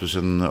mars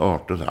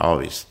 2018? Ja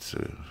visst.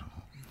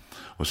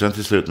 Och sen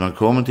till slut när man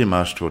kommer till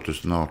mars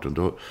 2018,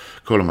 då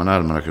kollar man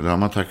almanackan, då har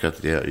man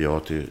tackat ja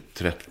till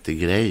 30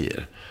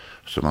 grejer.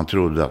 Så man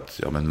trodde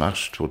att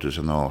mars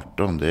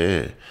 2018, det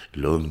är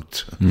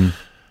lugnt. Mm.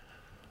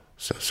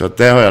 Så att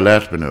det har jag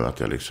lärt mig nu, att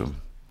jag liksom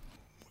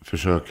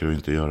försöker att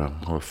inte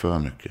ha för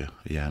mycket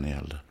järn i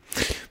elden.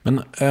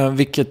 Men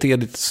vilket är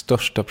ditt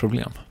största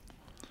problem?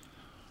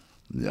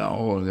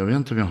 Ja, jag vet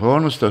inte om jag har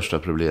något största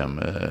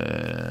problem.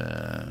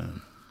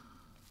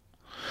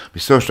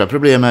 Mitt största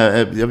problem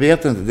är, jag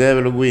vet inte, det är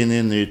väl att gå in i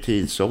en ny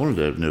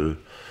tidsålder nu.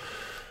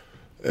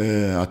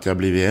 Att jag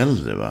blivit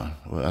äldre, va?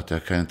 Och att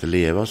jag kan inte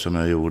leva som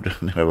jag gjorde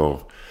när jag var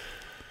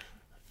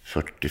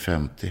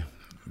 40-50.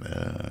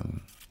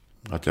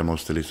 Att jag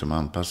måste liksom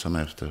anpassa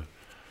mig efter.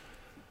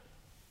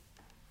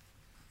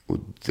 Och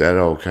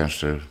därav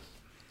kanske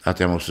att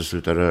jag måste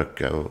sluta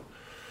röka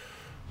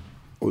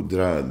och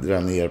dra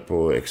ner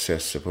på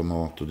excesser på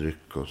mat och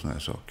dryck och såna här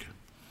saker.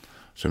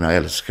 Som jag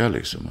älskar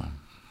liksom.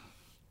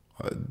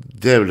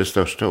 Det är väl det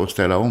största, att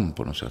ställa om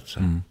på något sätt.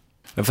 Mm.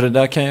 Ja, för det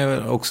där kan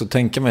jag också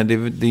tänka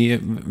mig.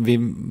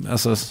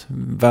 Alltså,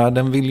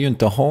 världen vill ju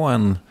inte ha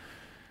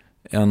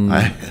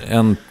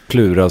en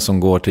plura som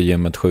går till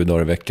gymmet 7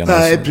 dagar i veckan.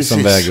 Nej,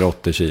 som väger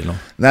 80 kilo.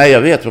 Nej,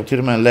 jag vet. Och till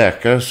och med en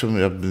läkare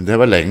det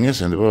var länge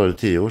sedan, det var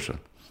 10 år sedan.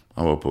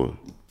 Han var på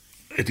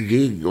ett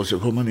gig och så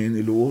kom han in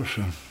i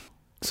logen.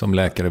 Som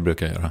läkare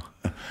brukar göra.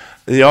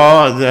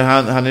 Ja,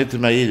 han är till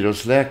och med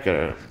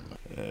idrottsläkare.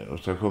 Och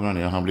så kommer han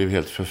in och han blev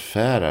helt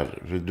förfärad.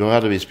 Då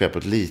hade vi spelat på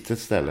ett litet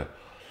ställe.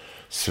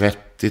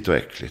 Svettigt och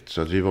äckligt.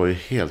 Så att vi var ju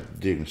helt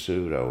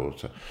dyngsura.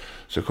 Och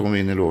så kom vi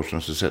in i logen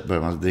och så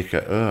började man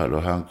dricka öl.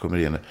 Och han kommer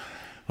in.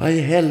 Vad i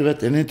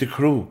helvete, är ni inte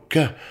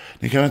kloka?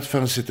 Ni kan väl inte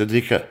fan sitta och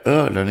dricka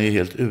öl när ni är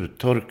helt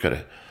uttorkade.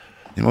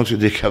 Ni måste ju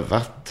dricka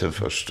vatten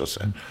först och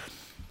sen.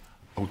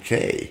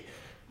 Okej.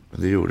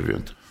 Men det gjorde vi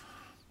inte.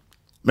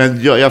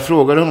 Men jag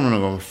frågade honom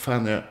någon gång.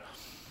 Fan,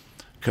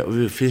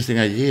 finns det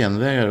inga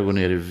genvägar att gå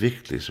ner i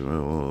vikt liksom?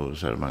 Och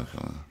så här, man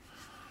kan...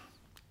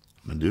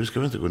 Men du ska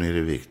väl inte gå ner i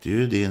vikt? Det är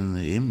ju din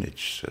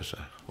image.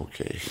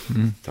 Okej.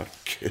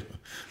 Tack.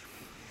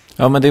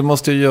 Ja, men det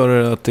måste ju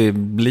göra att det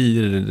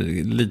blir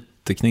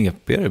lite lite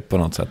knepigare på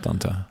något sätt,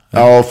 antar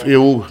jag. Ja,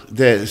 jo,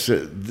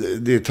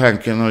 det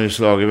tanken har ju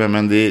slagit mig,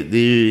 men det är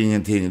ju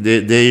ingenting.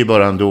 Det är ju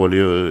bara en dålig,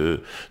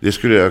 det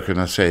skulle jag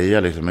kunna säga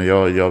liksom, men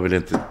jag vill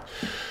inte.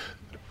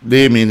 Det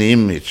är min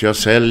image. Jag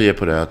säljer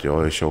på det att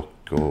jag är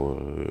tjock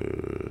och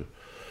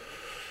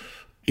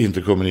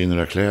inte kommer in i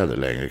några kläder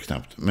längre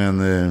knappt. Men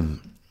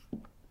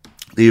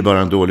det är ju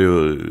bara en dålig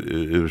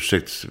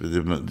ursäkt.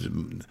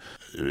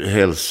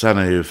 Hälsan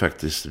är ju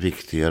faktiskt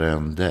viktigare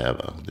än det,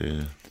 va?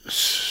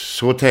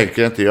 Så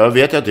tänker jag inte. Jag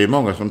vet att det är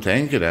många som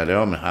tänker det.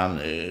 Ja, men han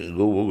är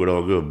god och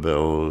glad gubbe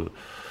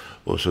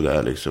och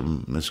sådär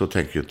liksom. Men så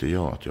tänker inte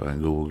jag, att jag är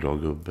en god och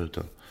glad gubbe,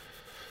 utan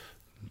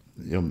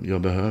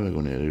jag behöver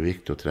gå ner i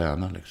vikt och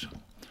träna liksom,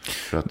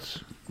 för att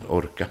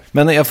orka.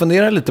 Men jag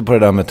funderar lite på det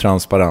där med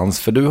transparens,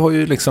 för du har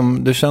ju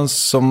liksom, det känns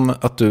som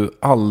att du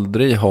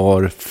aldrig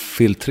har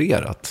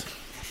filtrerat.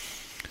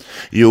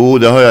 Jo,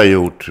 det har jag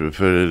gjort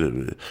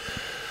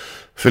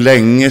för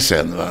länge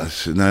sedan, va?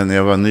 När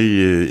jag var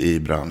ny i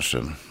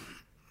branschen.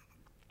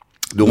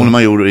 Då när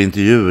man gjorde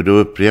intervjuer, då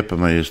upprepar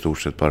man ju i stort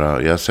sett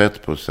bara, jag har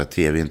sett på så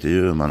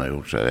tv-intervjuer man har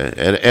gjort så här,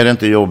 är det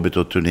inte jobbigt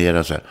att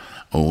turnera så här?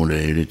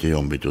 Det är lite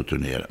jobbigt att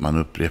turnera. Man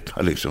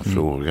upprepar liksom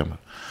frågan.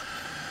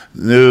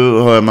 Nu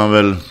har man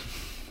väl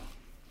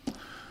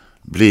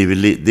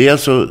blivit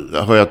dels så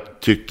har jag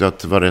tyckt att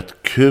det var rätt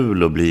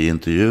kul att bli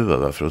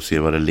intervjuad, för att se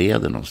vad det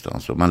leder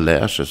någonstans, och man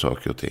lär sig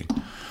saker och ting.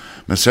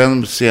 Men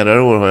sen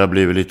senare år har jag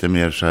blivit lite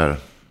mer så här,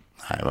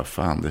 nej vad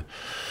fan,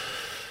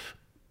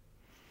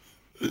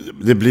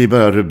 det blir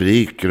bara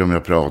rubriker om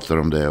jag pratar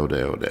om det och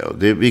det och det, och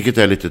det, vilket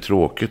är lite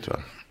tråkigt, va.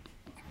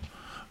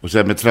 Och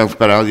sen med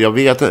transparens, jag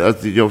vet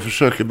att jag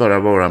försöker bara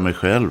vara mig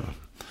själv.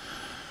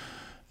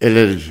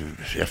 Eller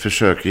jag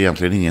försöker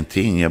egentligen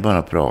ingenting, jag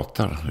bara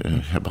pratar.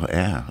 Jag bara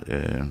är.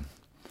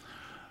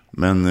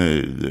 Men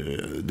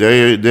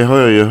det har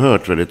jag ju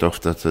hört väldigt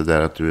ofta, att det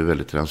där att du är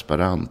väldigt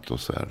transparent och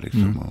så här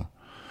liksom.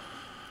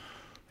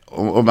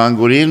 Om man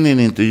går in i en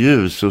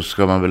intervju så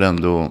ska man väl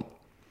ändå,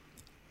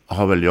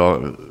 har väl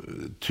jag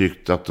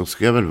tyckt att då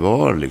ska jag väl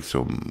vara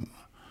liksom,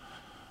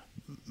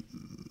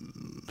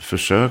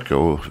 försöka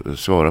och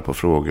svara på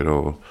frågor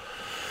och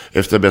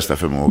efter bästa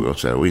förmåga och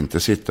så här, och inte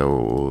sitta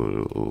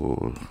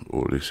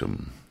och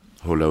liksom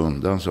hålla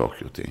undan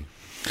saker och ting.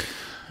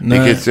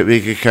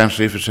 Vilket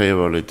kanske i och för sig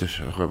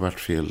har varit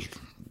fel.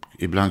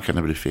 Ibland kan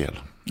det bli fel.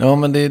 Ja,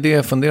 men det är det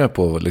jag funderar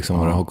på, liksom,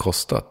 vad det har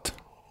kostat.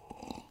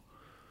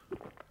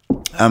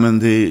 Ja, men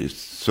det är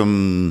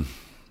som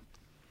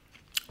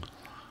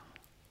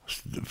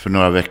för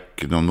några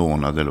veckor, någon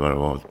månad eller vad det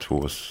var,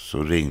 2,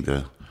 så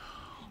ringde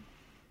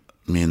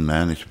min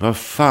manager. Vad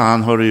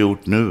fan har du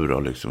gjort nu då?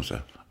 Liksom så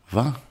här.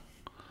 Va?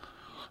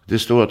 Det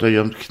står att du har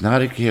gömt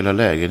knark i hela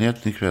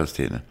lägenheten i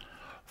kvällstidningen.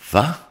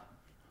 Va?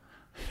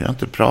 Jag har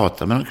inte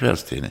pratat med någon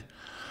kvällstidning.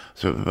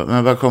 Så,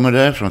 men vad kommer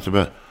det ifrån?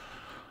 Så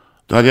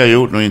då hade jag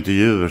gjort några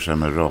intervjuer så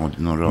med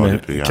någon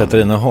radioprogram.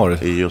 Katarina Har.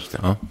 Just det.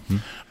 Ja.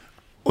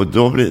 Och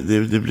då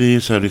blir det blir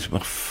så här liksom,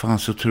 vad fan,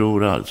 så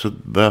tror jag. Så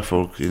börjar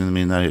folk i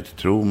min närhet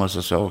tro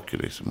massa saker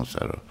liksom, och så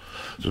här.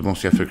 Så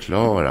måste jag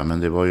förklara, men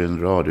det var ju en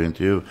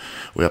radiointervju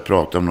och jag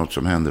pratade om något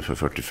som hände för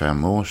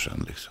 45 år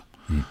sedan liksom.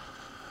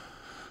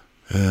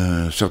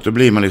 Så att då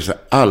blir man liksom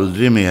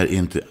aldrig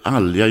mer,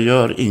 jag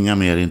gör inga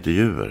mer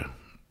intervjuer.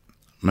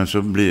 Men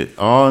så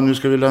blir, nu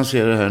ska vi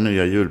lansera det här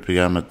nya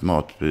julprogrammet,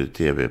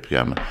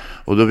 mat-tv-programmet.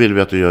 Och då vill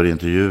vi att du gör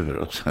intervjuer.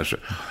 Och så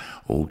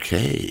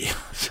okej.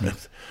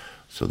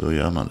 Så då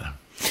gör man det.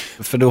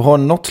 För du har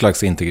något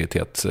slags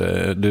integritet.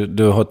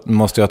 Du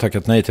måste ju ha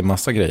tackat nej till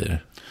massa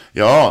grejer.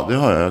 Ja, det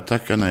har jag. Jag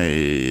tackade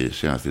nej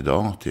senast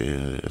idag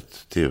till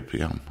ett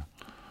tv-program.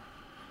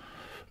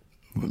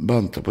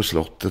 Banta på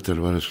slottet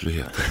eller vad det skulle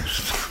heta.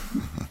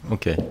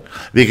 Okej.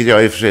 Vilket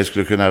jag i och för sig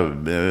skulle kunna,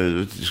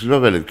 det skulle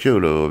vara väldigt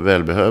kul och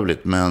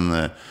välbehövligt,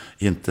 men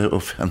inte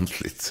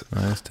offentligt. Ja,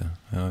 just det.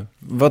 Ja.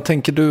 Vad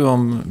tänker du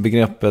om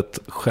begreppet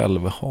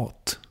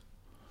självhat?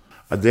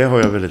 Ja, det har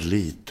jag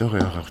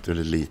haft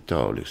väldigt lite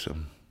av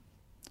liksom.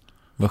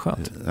 Vad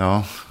skönt.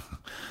 Ja.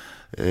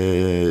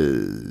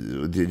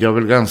 Jag är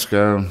väl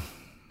ganska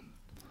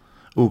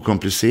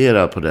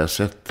okomplicerad på det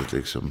sättet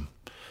liksom.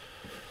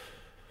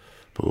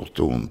 På gott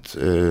och ont.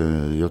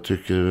 Jag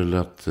tycker väl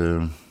att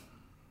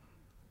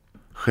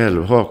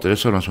självhat, är det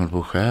sådana som är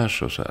på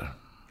skärs och så här?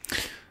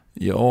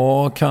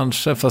 Ja,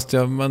 kanske, fast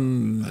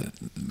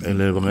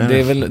eller vad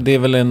det är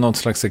väl något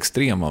slags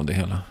extrem av det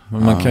hela.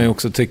 Men man kan ju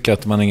också tycka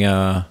att man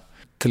är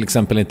till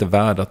exempel inte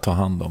värd att ta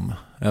hand om.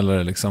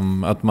 Eller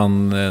liksom att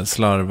man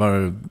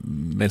slarvar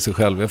med sig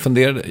själv. Jag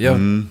funderade,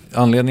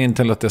 anledningen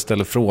till att jag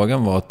ställde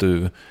frågan var att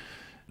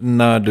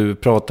när du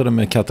pratade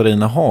med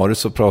Katarina Har,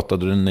 så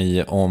pratade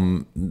ni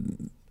om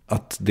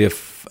att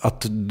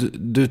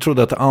du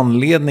trodde att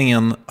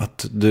anledningen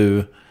att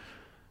du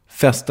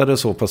festade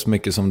så pass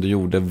mycket som du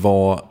gjorde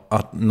var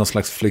någon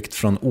slags flykt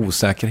från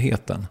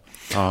osäkerheten.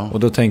 Ja. Och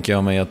då tänker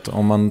jag mig att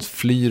om man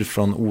flyr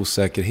från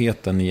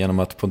osäkerheten genom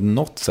att på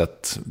något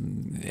sätt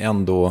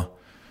ändå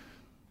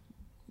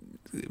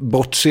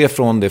bortse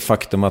från det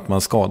faktum att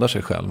man skadar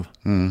sig själv,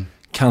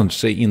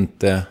 kanske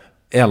inte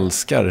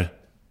älskar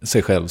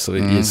sig själv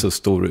i så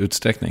stor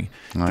utsträckning.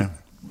 Nej.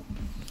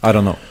 I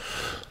don't know.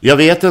 Jag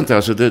vet inte,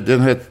 alltså den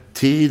här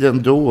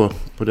tiden då,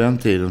 på den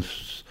tiden,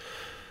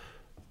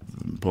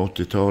 på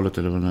 80-talet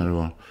eller vad det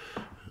var,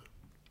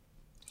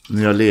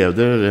 när jag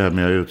levde det här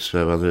med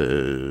utsvävade,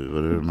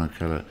 vad det man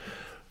kallar,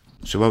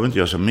 så var väl inte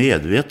jag så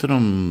medveten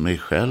om mig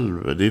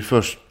själv. Det är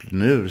först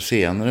nu,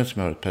 senare,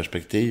 som jag har ett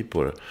perspektiv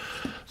på det.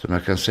 Så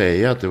man kan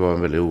säga att det var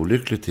en väldigt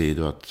olycklig tid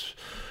och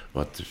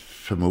att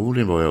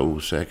förmodligen var jag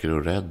osäker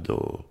och rädd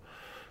och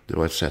det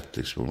var ett sätt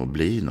liksom att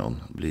bli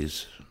någon,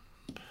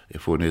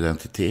 få en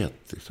identitet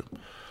liksom.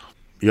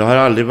 Jag har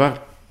aldrig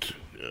varit,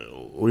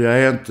 och jag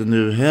är inte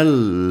nu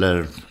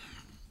heller,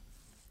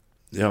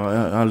 jag har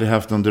aldrig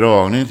haft någon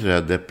dragning till det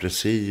här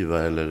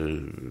depressiva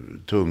eller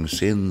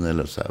tungsinn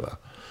eller så här, va.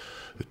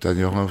 Utan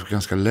jag har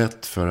ganska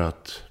lätt för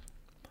att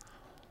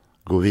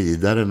gå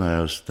vidare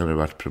när det har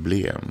varit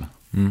problem.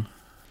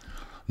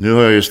 Nu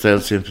börjar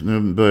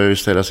jag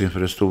ställas inför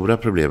det stora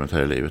problemet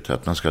här i livet,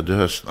 att man ska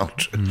dö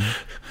snart.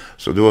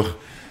 Så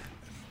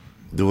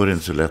då är det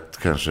inte så lätt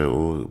kanske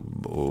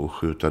att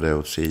skjuta det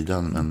åt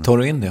sidan. Men tar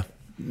du in det?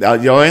 Ja,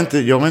 jag är inte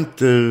ja,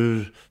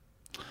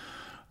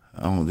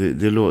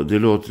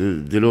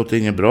 det låter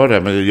inget bra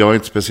där, men jag är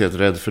inte speciellt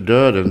rädd för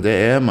döden. Det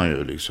är man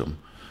ju liksom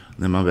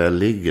när man väl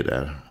ligger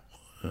där.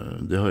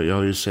 Jag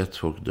har ju sett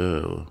folk dö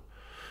och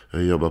jag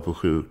har jobbat på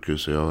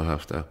sjukhus och jag har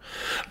haft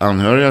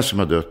anhöriga som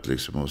har dött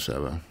liksom och så här,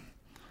 va.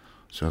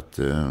 Så att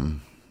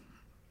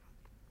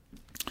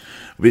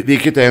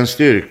vilket är en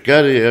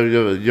styrka.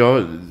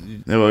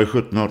 När jag var i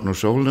 17-18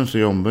 års åldern så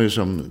jobbade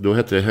jag då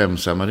hette det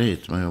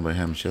hemsamarit. Man jobbade i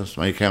hemtjänst.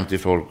 Man gick hem till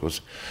folk och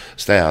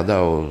städa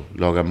och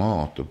laga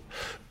mat och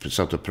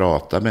satt och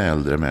pratade med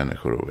äldre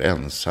människor och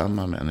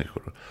ensamma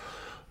människor.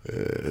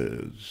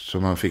 Så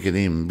man fick en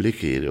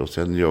inblick i det. Och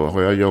sen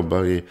har jag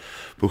jobbat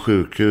på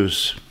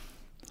sjukhus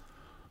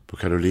på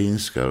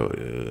Karolinska.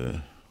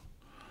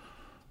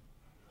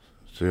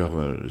 Så jag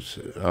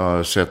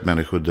har sett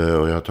människor dö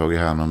och jag har tagit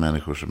hand om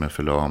människor som är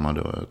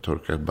förlamade och jag har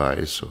torkat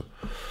bajs.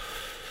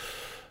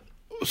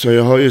 Så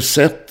jag har ju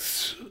sett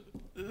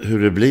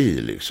hur det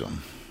blir liksom.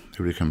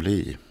 Hur det kan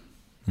bli.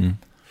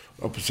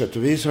 Och på sätt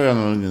och vis har jag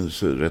nog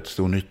rätt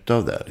stor nytta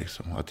av det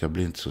liksom. Att jag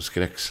blir inte så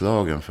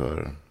skräckslagen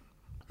för.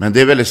 Men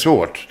det är väldigt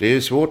svårt. Det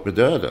är svårt med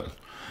döden.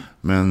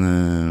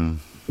 Men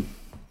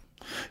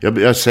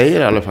jag säger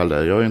i alla fall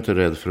det. Jag är inte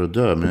rädd för att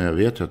dö. Men jag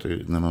vet ju att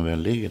när man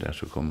väl ligger där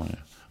så kommer man ju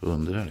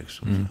undra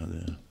liksom.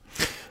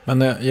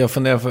 Men jag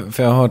funderar,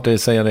 för jag har hört dig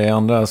säga det i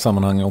andra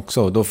sammanhang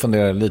också. Då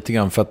funderar jag lite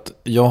grann. För att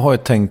jag har ju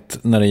tänkt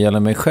när det gäller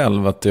mig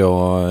själv att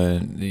jag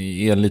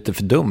är lite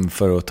för dum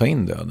för att ta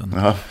in döden.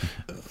 Ja,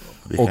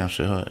 vi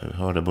kanske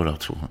har det båda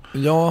två.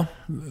 Ja,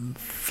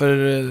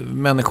 för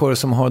människor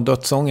som har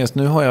dödsångest.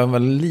 Nu har jag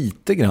väl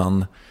lite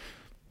grann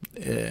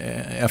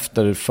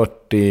efter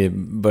 40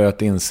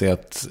 börjat inse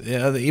att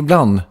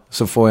ibland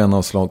så får jag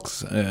någon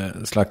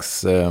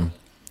slags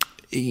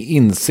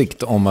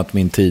insikt om att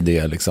min tid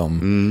är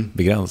liksom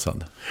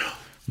begränsad.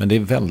 Men det är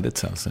väldigt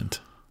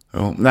sällsynt.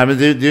 Ja, nej, men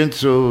det är inte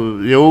så.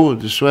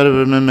 Jo, så är det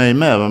väl med mig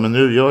med. Va? Men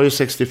nu, jag är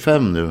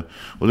 65 nu.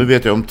 Och nu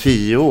vet jag om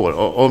 10 år.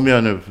 Om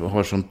jag nu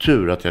har som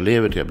tur att jag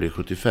lever till jag blir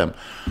 75.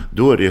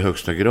 Då är det i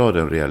högsta grad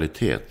en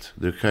realitet.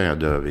 Då kan jag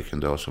dö vilken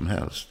dag som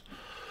helst.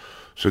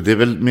 Så det är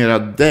väl mera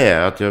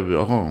det att jag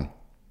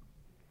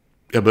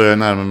börjar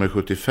närma mig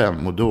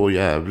 75. Och då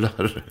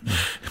jävlar.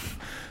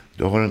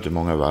 Då har du inte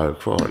många varv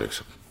kvar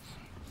liksom.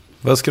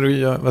 Vad ska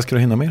du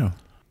hinna med då?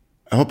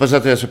 Jag hoppas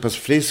att jag är så pass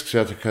frisk så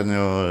att jag kan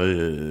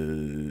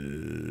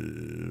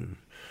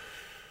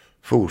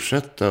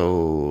fortsätta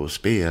och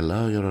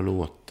spela, göra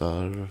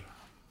låtar.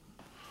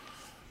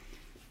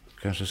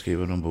 Kanske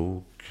skriva någon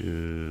bok.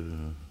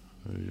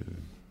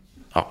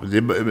 Ja,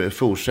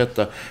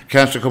 fortsätta.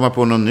 Kanske komma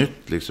på något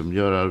nytt, liksom.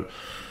 Göra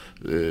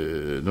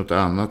något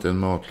annat än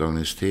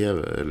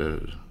matlagnings-tv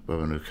eller vad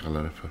man nu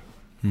kallar det för.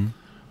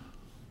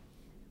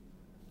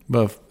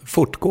 Bara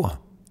fortgå.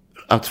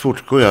 Att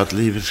fortgå, ja, att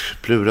livets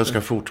Plura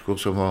ska fortgå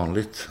som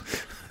vanligt.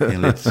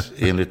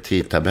 Enligt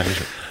tidtabellen.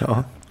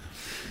 Ja.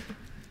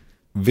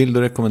 Vill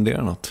du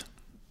rekommendera något?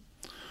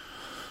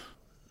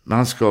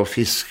 Man ska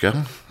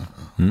fiska.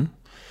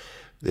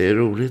 Det är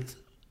roligt.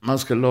 Man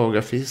ska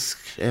laga fisk,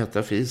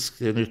 äta fisk.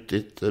 Det är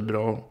nyttigt, det är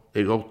bra, det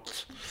är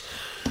gott.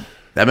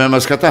 Nej, men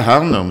man ska ta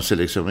hand om sig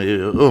liksom.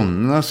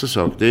 Unna sig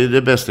sak. Det är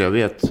det bästa jag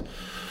vet.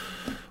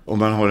 Om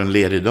man har en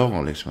ledig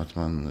dag liksom. Att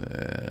man...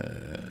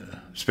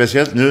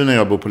 Speciellt nu när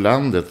jag bor på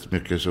landet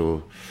mycket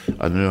så...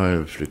 Ja, nu har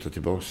jag flyttat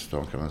tillbaka till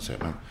stan kan man säga.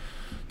 Men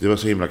det var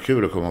så himla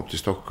kul att komma upp till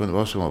Stockholm. Det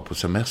var som att vara på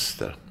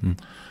semester.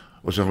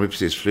 Och så har vi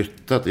precis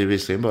flyttat. Det är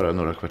visserligen bara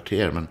några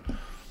kvarter. Men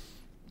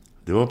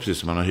det var precis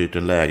som man har hyrt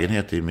en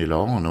lägenhet i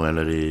Milano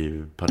eller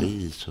i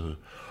Paris. Och,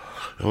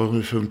 ja,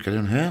 hur funkar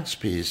den här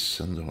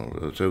spisen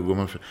då? Så går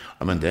man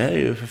ja, men det är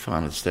ju för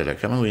fan ett ställe.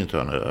 Kan man gå in och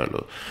ta en öl.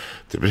 Och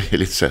det blir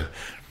lite så...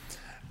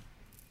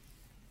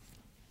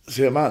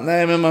 Så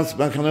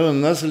man kan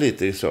unna sig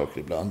lite i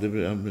saker ibland.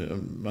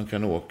 Man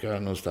kan åka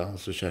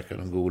någonstans och käka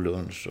någon god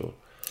lunch. Och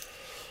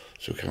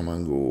så kan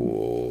man gå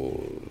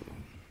och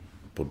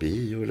på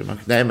bio. Eller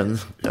nej, men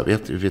jag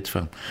vet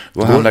fan.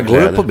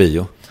 Går du på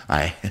bio?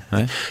 Nej.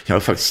 Jag har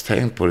faktiskt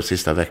tänkt på det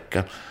sista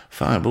veckan.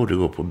 Fan, jag borde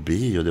gå på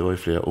bio. Det var ju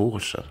flera år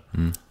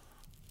sedan.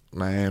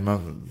 Nej,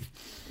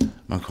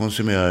 man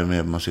konsumerar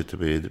med, man sitter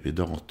vid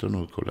datorn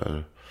och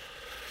kollar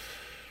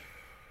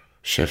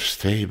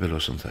Chef's Table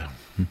och sånt där.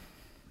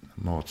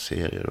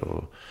 Matserier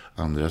och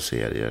andra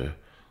serier.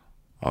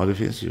 Ja, det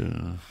finns ju...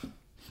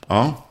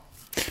 Ja.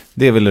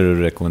 Det vill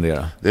du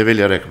rekommendera? Det vill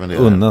jag rekommendera.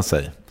 Unna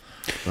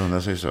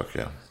sig saker,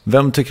 ja.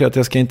 Vem tycker att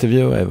jag ska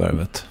intervjua i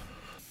Värvet?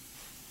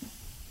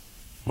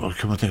 Vad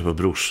kan man tänka på?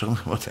 Brorsan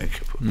kan man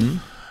tänka på.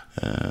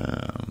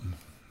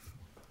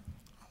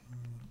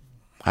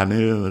 Han är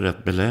ju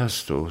rätt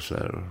beläst och så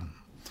här.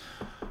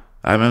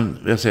 Nej, men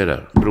jag säger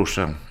det.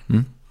 Brorsan.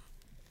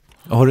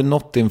 Har du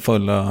nått din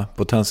fulla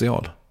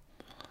potential?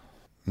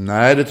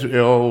 Nej, det tror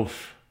jag.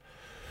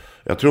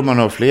 Jag tror man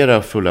har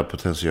flera fulla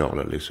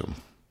potentialer liksom.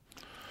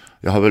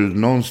 Jag har väl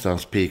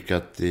någonstans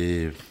pikat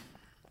i...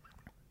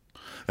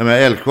 Jag menar,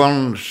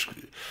 Älvkvarn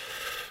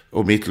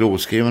och mitt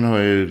låtskrivande har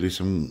ju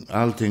liksom...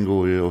 Allting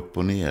går ju upp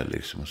och ner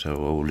liksom. Så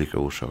av olika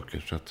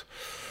orsaker. Så att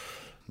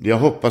jag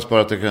hoppas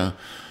bara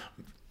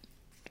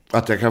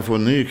att jag kan få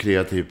en ny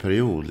kreativ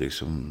period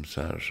liksom.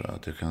 Så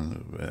att jag kan...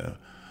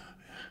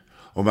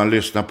 Om man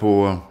lyssnar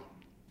på...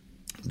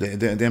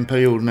 Det är en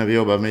period när vi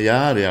jobbar med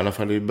Jari, i alla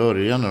fall i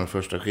början av de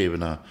första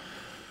skivorna.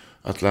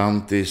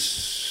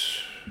 Atlantis...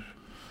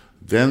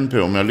 Den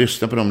perioden, om jag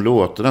lyssnar på de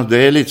låtarna, det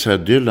är lite så här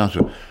Dylan,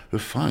 så hur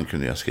fan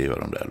kunde jag skriva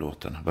de där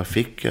låtarna? Vad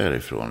fick jag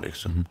ifrån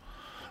liksom?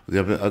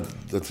 Att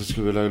jag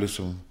skulle vilja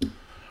liksom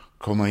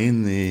komma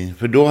in i...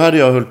 För då hade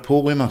jag hållit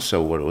på i massa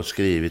år och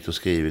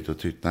skrivit och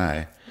tyckt,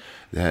 nej,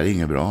 det här är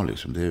inget bra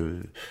liksom. Det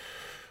är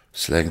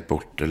slängt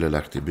bort eller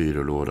lagt i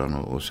byrålådan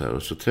och så här.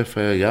 Och så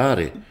träffade jag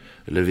Jari,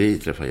 eller vi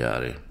träffade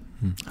Jari.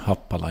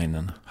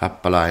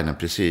 Happalainen,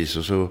 precis.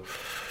 Och så...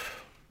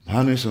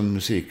 Han är som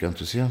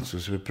musikentusiast,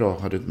 så vi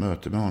hade ett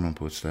möte med honom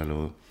på ett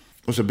ställe.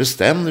 Och så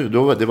bestämde vi,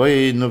 det var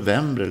i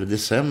november eller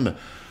december.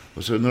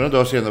 Och så några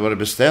dagar senare var det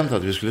bestämt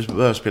att vi skulle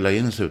börja spela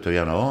in i slutet av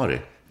januari.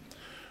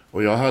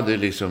 Och jag hade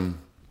liksom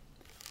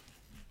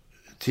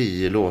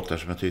 10 låtar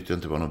som jag tyckte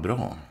inte var något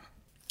bra.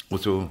 Och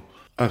så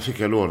fick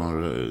jag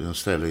låna en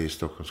ställe i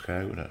Stockholms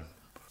skärgård där.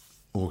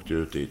 Och åkte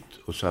ut dit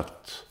och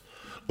satt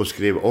och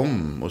skrev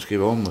om.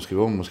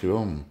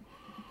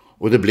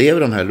 Och det blev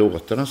de här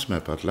låtarna som är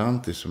på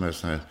Atlantis, som är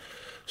såna här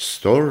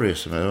stories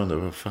som jag undrar,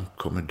 var fan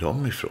kommer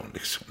de ifrån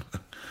liksom?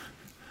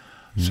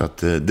 Så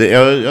att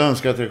jag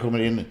önskar att jag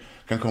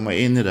kan komma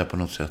in i det på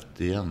något sätt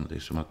igen,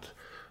 liksom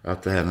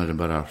att det här när det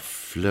bara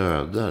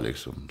flödar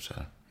liksom så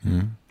här.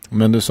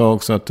 Men du sa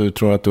också att du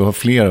tror att du har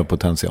flera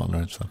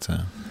potentialer, så att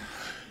säga.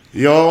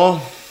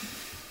 Ja.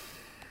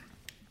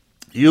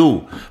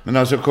 Jo, men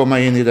alltså komma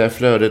in i det här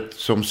flödet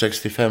som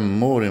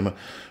 65-åring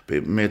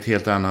med ett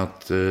helt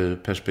annat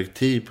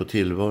perspektiv på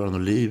tillvaron och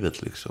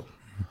livet liksom.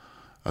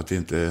 Att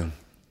inte...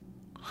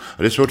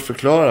 Det är svårt att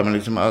förklara, men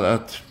liksom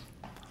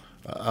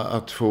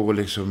att få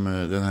liksom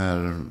den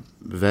här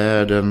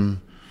världen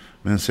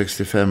med en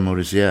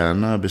 65-årigs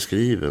hjärna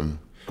beskriven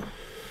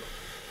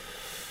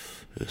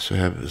så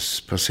här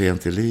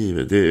patient i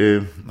livet. Det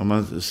är,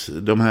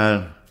 de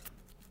här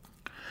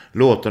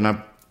låtarna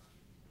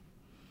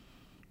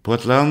på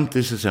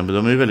Atlantis till exempel,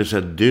 de är väldigt så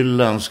här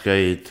Dylanska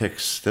i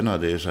texterna.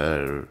 Det är så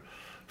här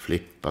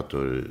flippat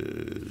och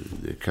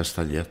det är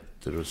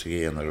kastanjetter och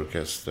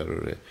zigenarorkester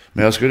och det.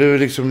 Men jag skulle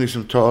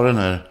liksom ta den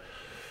här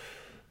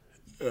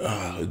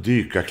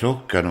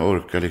dykarklockan och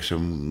orka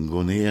liksom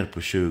gå ner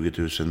på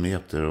 20 000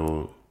 meter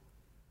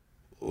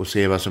och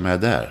se vad som är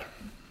där.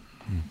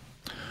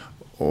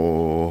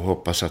 Och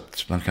hoppas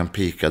att man kan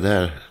pika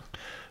där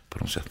på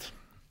något sätt.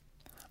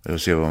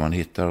 Och se vad man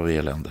hittar av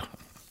elände.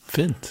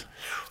 Fint.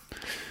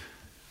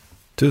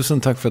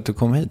 Tusen tack för att du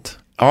kom hit.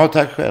 Ja,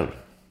 tack själv.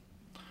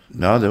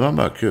 Ja, det var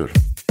bara kul.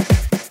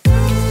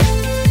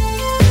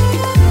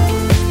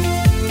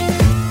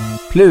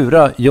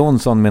 Plura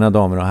Jonsson, mina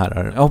damer och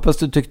herrar. Jag hoppas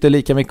du tyckte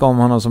lika mycket om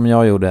honom som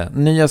jag gjorde.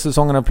 Nya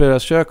säsongen av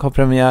Pluras kök har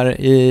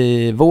premiär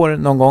i vår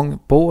någon gång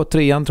på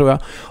 3:an tror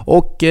jag.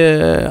 Och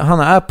han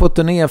är på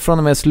turné från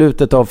och med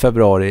slutet av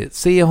februari.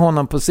 Se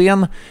honom på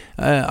scen.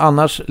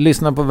 Annars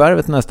lyssna på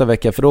Värvet nästa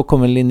vecka, för då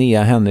kommer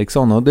Linnea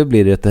Henriksson och det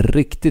blir ett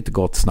riktigt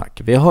gott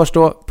snack. Vi hörs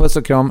då. Puss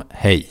och kram.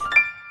 Hej!